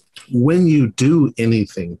 when you do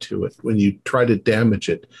anything to it, when you try to damage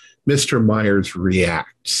it, Mr. Myers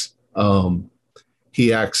reacts.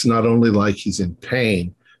 He acts not only like he's in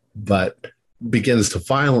pain, but begins to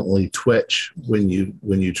violently twitch when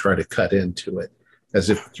you try to cut into it, as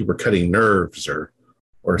if you were cutting nerves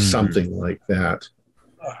or something like that.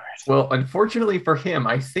 Well, unfortunately for him,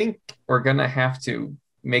 I think we're gonna have to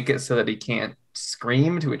make it so that he can't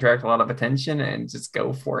scream to attract a lot of attention and just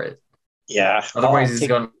go for it. Yeah. Otherwise, he's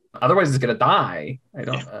gonna die. I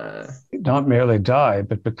don't. Not merely die,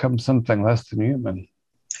 but become something less than human.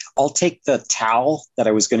 I'll take the towel that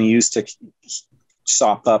I was going to use to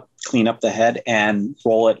clean up the head, and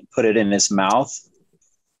roll it, put it in his mouth,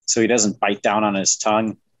 so he doesn't bite down on his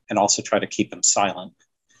tongue, and also try to keep him silent.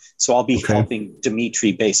 So I'll be helping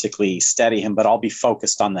Dimitri basically steady him, but I'll be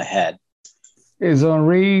focused on the head. Is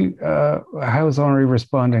Henri? How is Henri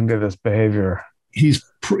responding to this behavior? He's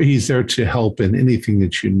there to help in anything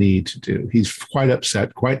that you need to do. He's quite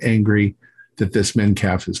upset, quite angry that this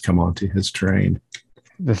Mencalf has come onto his train.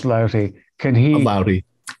 This Loughty. Can he? Loughty.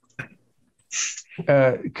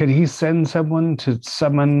 Could he send someone to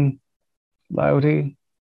summon Loughty?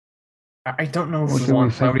 I don't know if we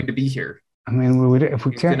want Loughty to be here. I mean, if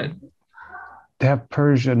we can't have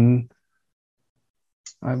Persian,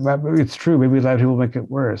 it's true. Maybe Loughty will make it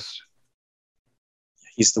worse.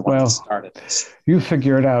 He's the one that started this. You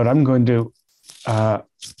figure it out. I'm going to bite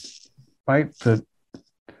the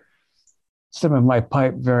stem of my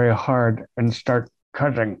pipe very hard and start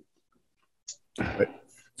cutting. Right.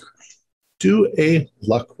 Do a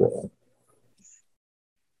luck roll.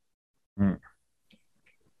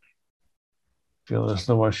 Feel as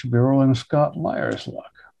though I should be rolling Scott Myers'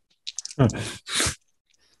 luck.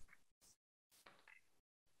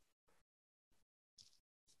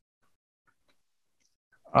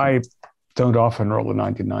 I don't often roll a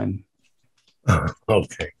 99.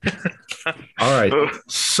 Okay. All right.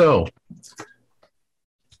 So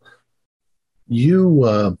you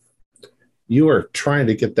are trying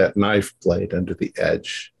to get that knife blade under the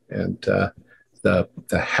edge, and the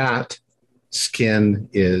hat skin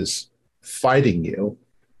is fighting you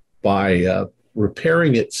by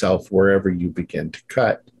repairing itself wherever you begin to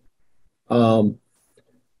cut.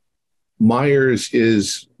 Myers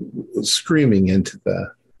is screaming into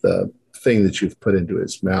the thing that you've put into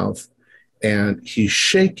his mouth, and he's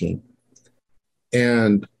shaking.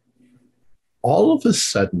 And all of a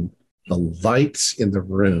sudden, the lights in the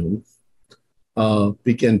room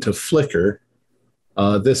begin to flicker.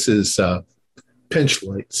 This is pinch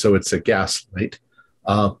light, so it's a gas light.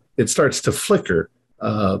 it starts to flicker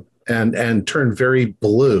and turn very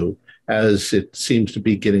blue as it seems to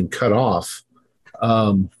be getting cut off.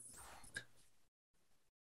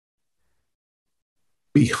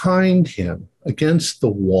 Behind him, against the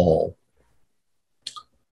wall,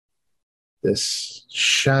 this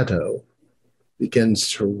shadow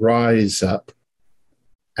begins to rise up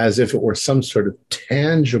as if it were some sort of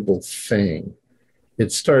tangible thing.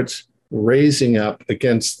 It starts raising up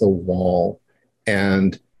against the wall,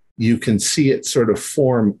 and you can see it sort of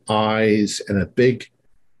form eyes and a big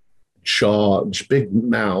jaw, big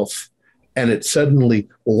mouth, and it suddenly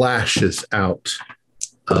lashes out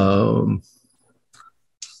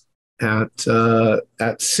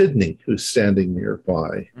at Sydney, who's standing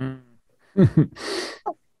nearby.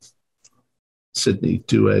 Sydney,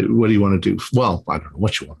 what do you want to do? Well, I don't know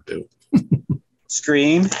what you want to do.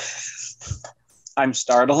 Scream. I'm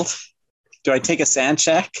startled. Do I take a sand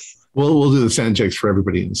check? We'll do the sand checks for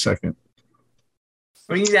everybody in a second.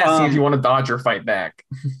 Well, he's asking if you want to dodge or fight back.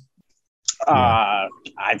 I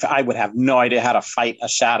would have no idea how to fight a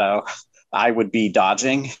shadow. I would be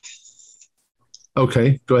dodging.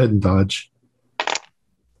 Okay, go ahead and dodge.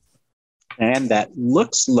 And that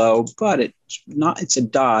looks low, but it's a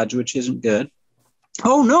dodge, which isn't good.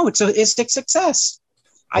 Oh no, it's a success.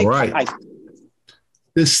 All right.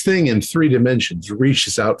 This thing in 3 dimensions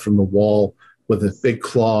reaches out from the wall with a big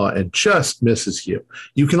claw and just misses you.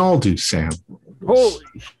 You can all do Sam. Holy.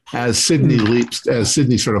 As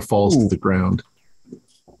Sydney sort of falls to the ground.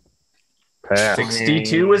 Pass.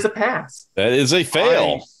 62 is a pass. That is a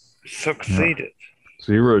fail. I succeeded.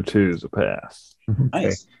 02 is a pass.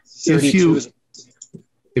 Nice.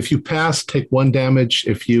 If you pass, take 1 damage.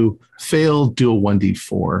 If you fail, do a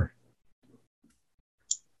 1d4.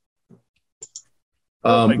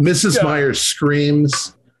 Mrs. Myers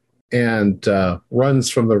screams and runs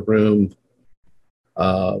from the room.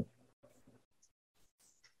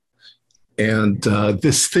 And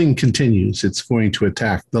this thing continues. It's going to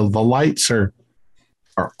attack. The lights are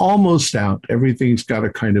almost out. Everything's got a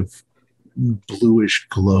kind of bluish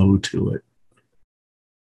glow to it.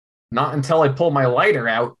 Not until I pull my lighter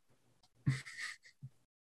out.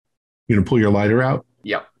 You gonna pull your lighter out?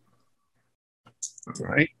 Yep. All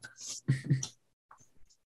right.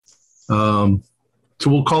 So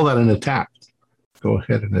we'll call that an attack. Go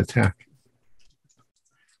ahead and attack.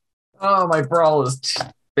 Oh, my brawl is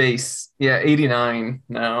base. Yeah, 89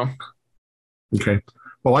 now. Okay.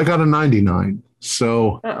 Well, I got a 99.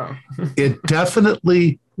 So it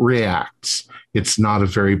definitely reacts. It's not a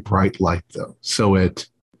very bright light, though. So it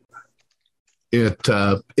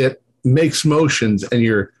makes motions,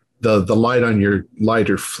 and the light on your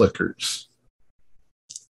lighter flickers.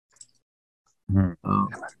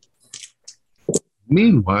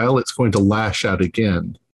 Meanwhile, it's going to lash out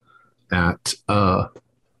again at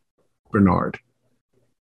Bernard.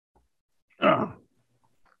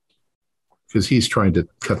 Because he's trying to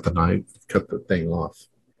cut the thing off.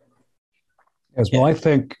 Yes, well, I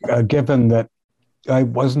think given that I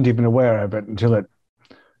wasn't even aware of it until it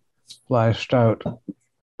flashed out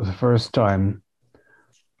the first time,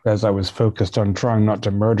 as I was focused on trying not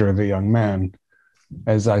to murder the young man,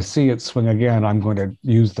 as I see it swing again, I'm going to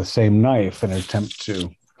use the same knife and attempt to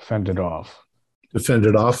fend it off. Defend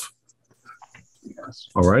it off? Yes.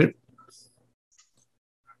 All right.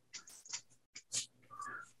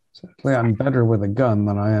 Certainly I'm better with a gun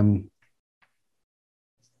than I am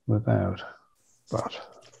without, but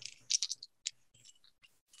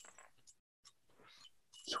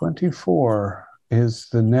 24 is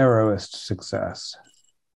the narrowest success.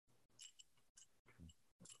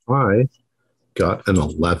 I got an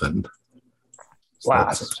 11. So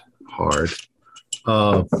Last. Hard.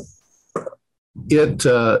 It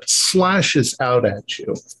slashes out at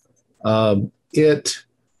you.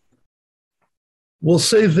 We'll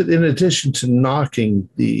say that in addition to knocking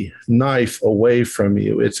the knife away from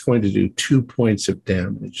you, it's going to do 2 points of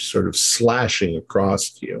damage, sort of slashing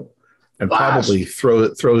across you, and probably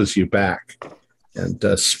throws you back and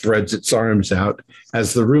spreads its arms out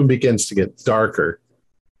as the room begins to get darker.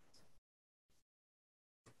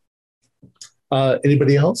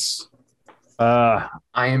 Anybody else? I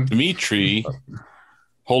am. Dimitri,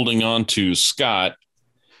 holding on to Scott,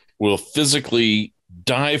 will physically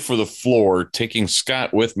dive for the floor, taking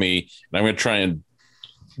Scott with me, and I'm going to try and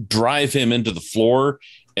drive him into the floor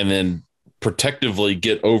and then protectively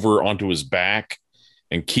get over onto his back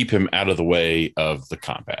and keep him out of the way of the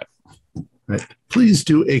combat. Right. Please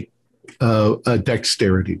do a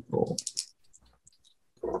dexterity roll.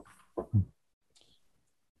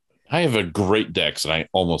 I have a great dex, and I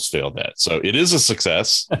almost failed that. So it is a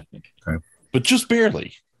success, okay, but just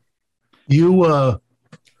barely. You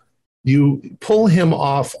You pull him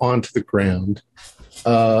off onto the ground.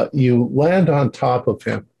 You land on top of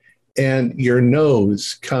him, and your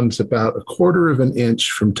nose comes about a quarter of an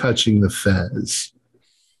inch from touching the fez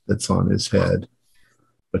that's on his head,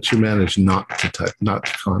 but you manage not to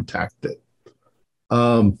contact it.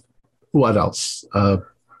 What else?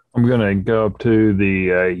 I'm gonna go up to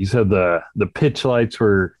the. You said the pitch lights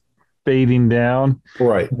were fading down,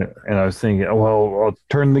 right? And I was thinking, well, I'll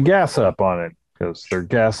turn the gas up on it because they're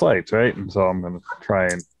gas lights, right? And so I'm gonna try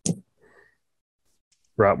and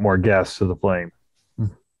brought more gas to the flame.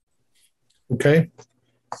 Okay.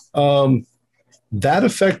 That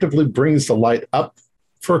effectively brings the light up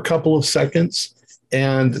for a couple of seconds,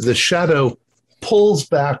 and the shadow pulls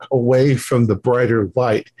back away from the brighter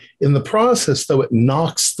light. In the process, though, it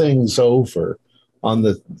knocks things over on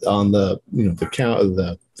the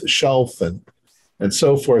the shelf and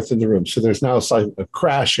so forth in the room. So there's now a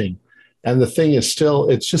crashing, and the thing is still,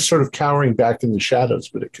 it's just sort of cowering back in the shadows,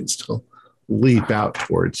 but it can still leap out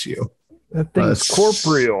towards you. That thing's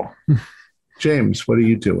corporeal. James, what are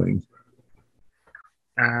you doing?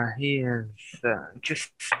 He is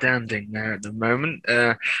just standing there at the moment,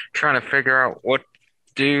 trying to figure out what to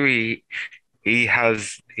do. He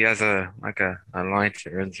has a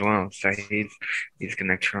lighter as well, so he's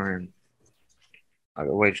gonna try and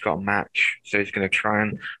he's got a match, so he's gonna try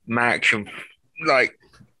and match and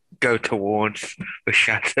go towards the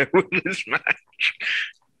shadow with his match.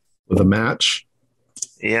 With a match?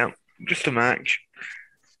 Yeah, just a match.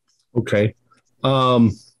 Okay.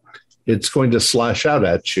 It's going to slash out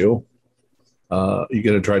at you. You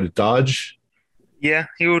going to try to dodge? Yeah,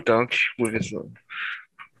 he will dodge with his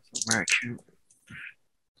match.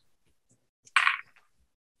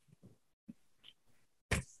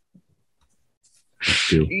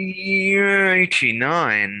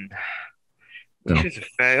 89, which is a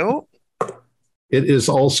fail. It is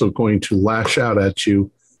also going to lash out at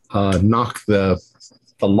you, knock the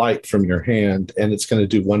light from your hand, and it's going to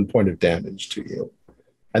do 1 point of damage to you.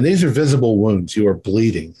 And these are visible wounds. You are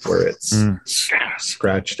bleeding where it's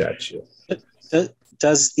scratched at you.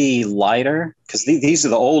 Does the lighter, because these are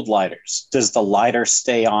the old lighters, does the lighter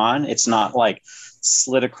stay on? It's not like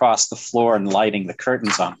slid across the floor and lighting the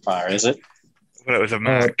curtains on fire, is it? Well, it was a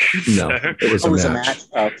match. No, it was a match.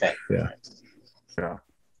 Okay. Yeah.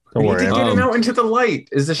 Don't worry. You did get him out into the light.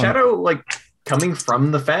 Is the shadow coming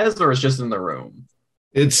from the fez, or is it just in the room?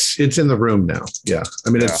 It's in the room now. Yeah. I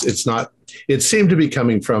mean, it's not, it seemed to be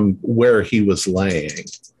coming from where he was laying,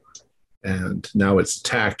 and now it's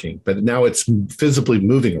attacking, but now it's visibly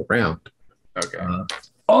moving around. Okay.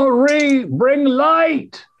 Henri, bring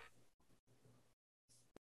light.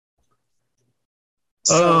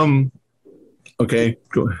 Okay,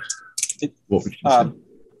 go ahead. What would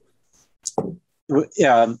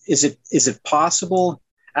you say? Is it possible?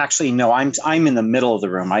 Actually, no. I'm in the middle of the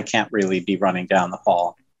room. I can't really be running down the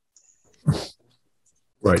hall.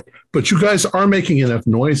 Right, but you guys are making enough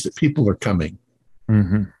noise that people are coming.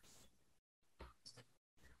 Mm-hmm.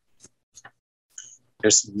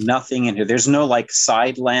 There's nothing in here. There's no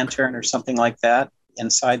side lantern or something like that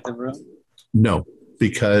inside the room. No,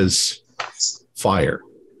 because fire.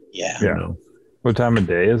 Yeah. Yeah. What time of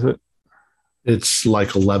day is it? It's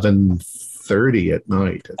 11:30 at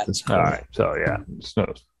night at this point. All right. So yeah,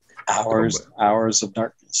 snows. Hours of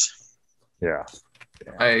darkness. Yeah.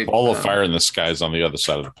 All the fire in the sky is on the other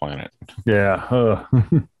side of the planet. Yeah.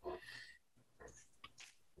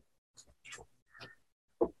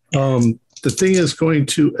 The thing is going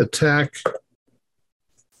to attack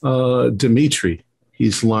Dimitri.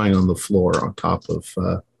 He's lying on the floor on top of,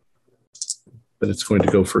 but it's going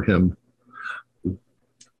to go for him.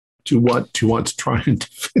 Do you want to try and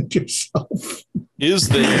defend yourself? Is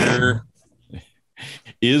there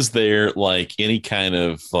any kind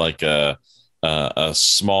of a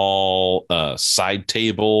small side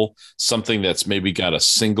table, something that's maybe got a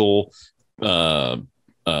single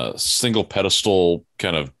pedestal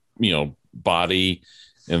kind of body,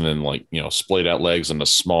 and then splayed out legs and a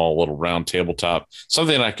small little round tabletop,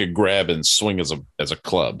 something I could grab and swing as a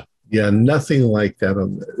club? Yeah, nothing like that.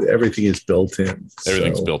 Everything is built in.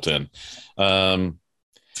 Everything's built in. I'm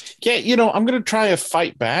going to try a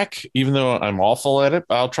fight back, even though I'm awful at it.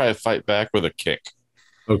 I'll try a fight back with a kick.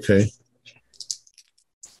 Okay.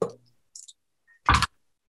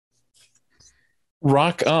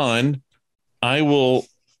 Rock on. I will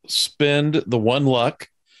spend the 1 luck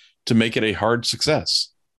to make it a hard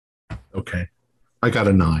success. Okay. I got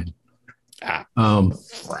a 9.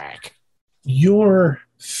 Frack. Your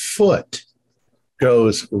foot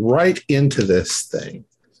goes right into this thing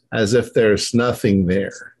as if there's nothing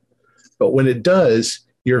there. But when it does,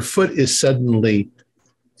 your foot is suddenly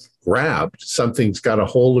grabbed. Something's got a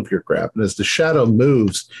hold of your grab. And as the shadow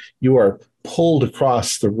moves, you are pulled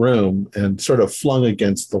across the room and sort of flung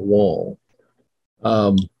against the wall.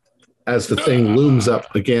 As the thing looms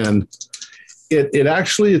up again,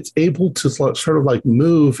 it's able to sort of like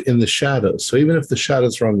move in the shadows. So even if the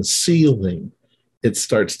shadows are on the ceiling, it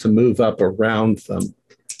starts to move up around them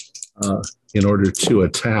in order to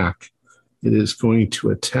attack. It is going to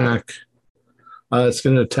attack. It's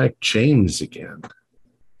going to attack James again.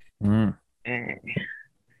 I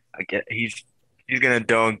get he's gonna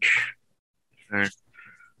dodge. So.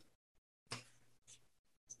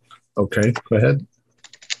 Okay, go ahead.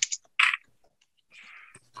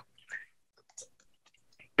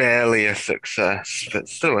 Barely a success, but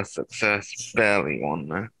still a success. Barely one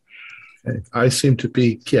though. Okay. I seem to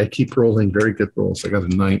be keep rolling very good rolls. I got a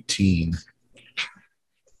 19.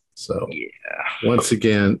 So once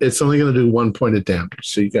again, it's only going to do 1 point of damage.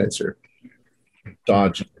 So you guys are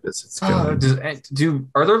dodging it as it's going.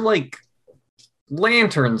 Are there like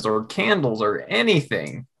lanterns or candles or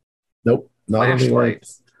anything? Nope, not any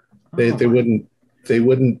lights. They wouldn't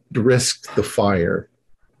risk the fire.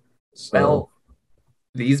 So, well,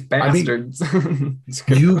 these bastards.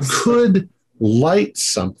 You could light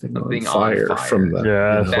something on fire from the.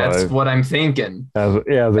 Yeah, that's what I'm thinking.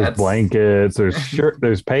 There's blankets.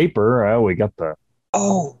 There's paper. Oh, we got the.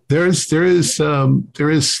 Oh, there is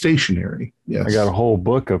stationery. Yes, I got a whole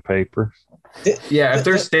book of paper. If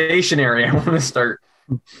there's stationery, I want to start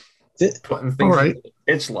putting things. All right,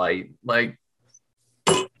 it's light. Like,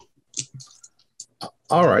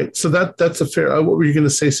 all right. So that's a fair. What were you going to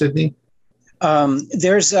say, Sydney?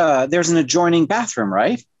 There's an adjoining bathroom,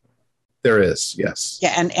 right? There is, yes.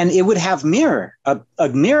 Yeah, and it would have a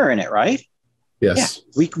mirror in it, right? Yes.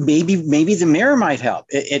 Yeah, maybe the mirror might help,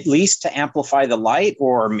 at least to amplify the light,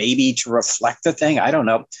 or maybe to reflect the thing. I don't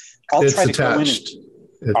know. I'll try to go in.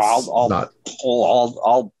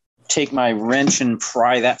 I'll take my wrench and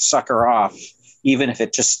pry that sucker off, even if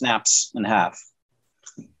it just snaps in half.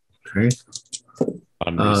 Okay.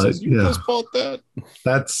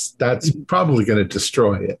 That's probably going to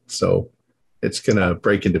destroy it. So it's going to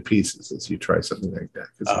break into pieces as you try something like that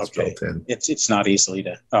because it's built in. It's not easily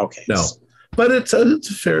to. Okay. No, but it's a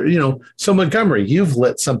fair. So Montgomery, you've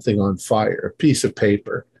lit something on fire, a piece of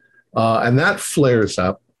paper, and that flares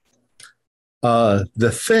up.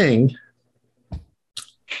 The thing,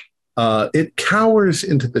 it cowers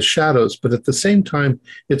into the shadows, but at the same time,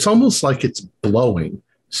 it's almost like it's blowing.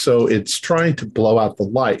 So it's trying to blow out the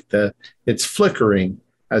light. It's flickering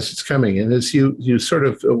as it's coming. And as you sort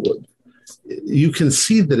of, you can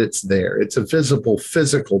see that it's there. It's a visible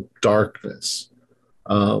physical darkness.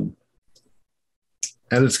 And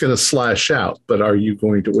it's going to slash out. But what are you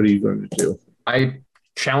going to do? I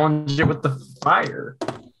challenge it with the fire.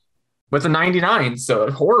 With a 99. So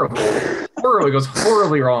horrible. It goes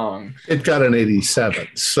horribly wrong. It got an 87.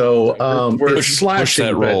 So it's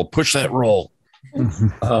slashing. Push that roll.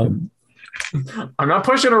 I'm not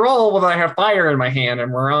pushing a roll when I have fire in my hand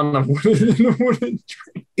and we're on a wooden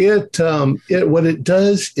train. What it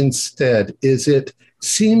does instead is it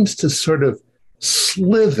seems to sort of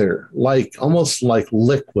slither almost like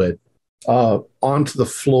liquid onto the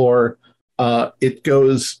floor. It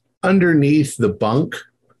goes underneath the bunk,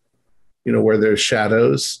 where there's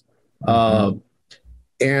shadows, and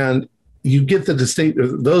you get the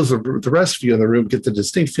the rest of you in the room get the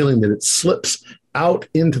distinct feeling that it slips out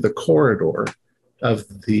into the corridor of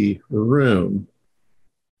the room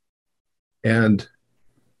and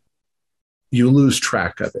you lose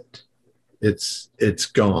track of it. It's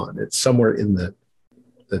gone. It's somewhere in the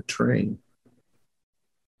train.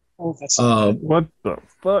 Oh, that's what the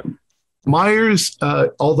fuck? Myers,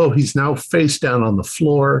 although he's now face down on the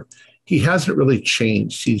floor, he hasn't really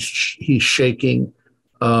changed. He's shaking.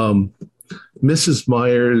 Mrs.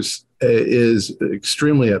 Myers is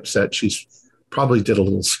extremely upset. She's probably did a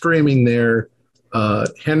little screaming there.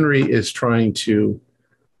 Henry is trying to.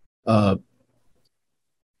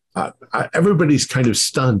 Everybody's kind of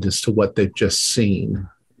stunned as to what they've just seen.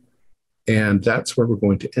 And that's where we're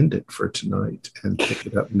going to end it for tonight and pick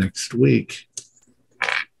it up next week.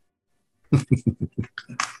 Right.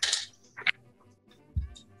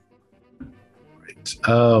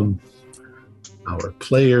 Our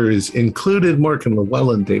players included Morgan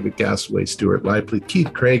Llewellyn, David Gasaway, Stuart Lively,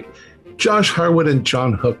 Keith Craig, Josh Harwood, and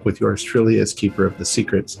John Hook, with yours truly as Keeper of the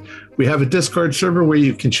Secrets. We have a Discord server where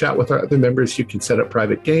you can chat with our other members. You can set up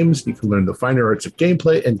private games. You can learn the finer arts of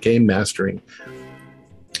gameplay and game mastering.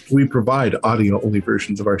 We provide audio-only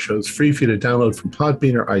versions of our shows free for you to download from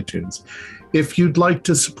Podbean or iTunes. If you'd like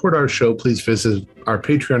to support our show, please visit our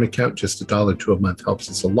Patreon account. Just $1 a month helps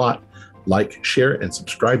us a lot. Like, share, and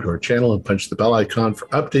subscribe to our channel and punch the bell icon for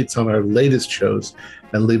updates on our latest shows,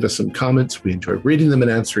 and leave us some comments. We enjoy reading them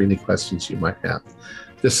and answering any questions you might have.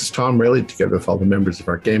 This is Tom Rayleigh, together with all the members of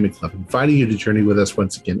our gaming club, inviting you to journey with us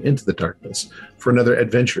once again into the darkness for another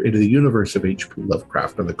adventure into the universe of H.P.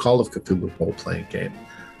 Lovecraft and the Call of Cthulhu role-playing game.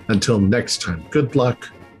 Until next time, good luck,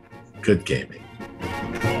 good gaming.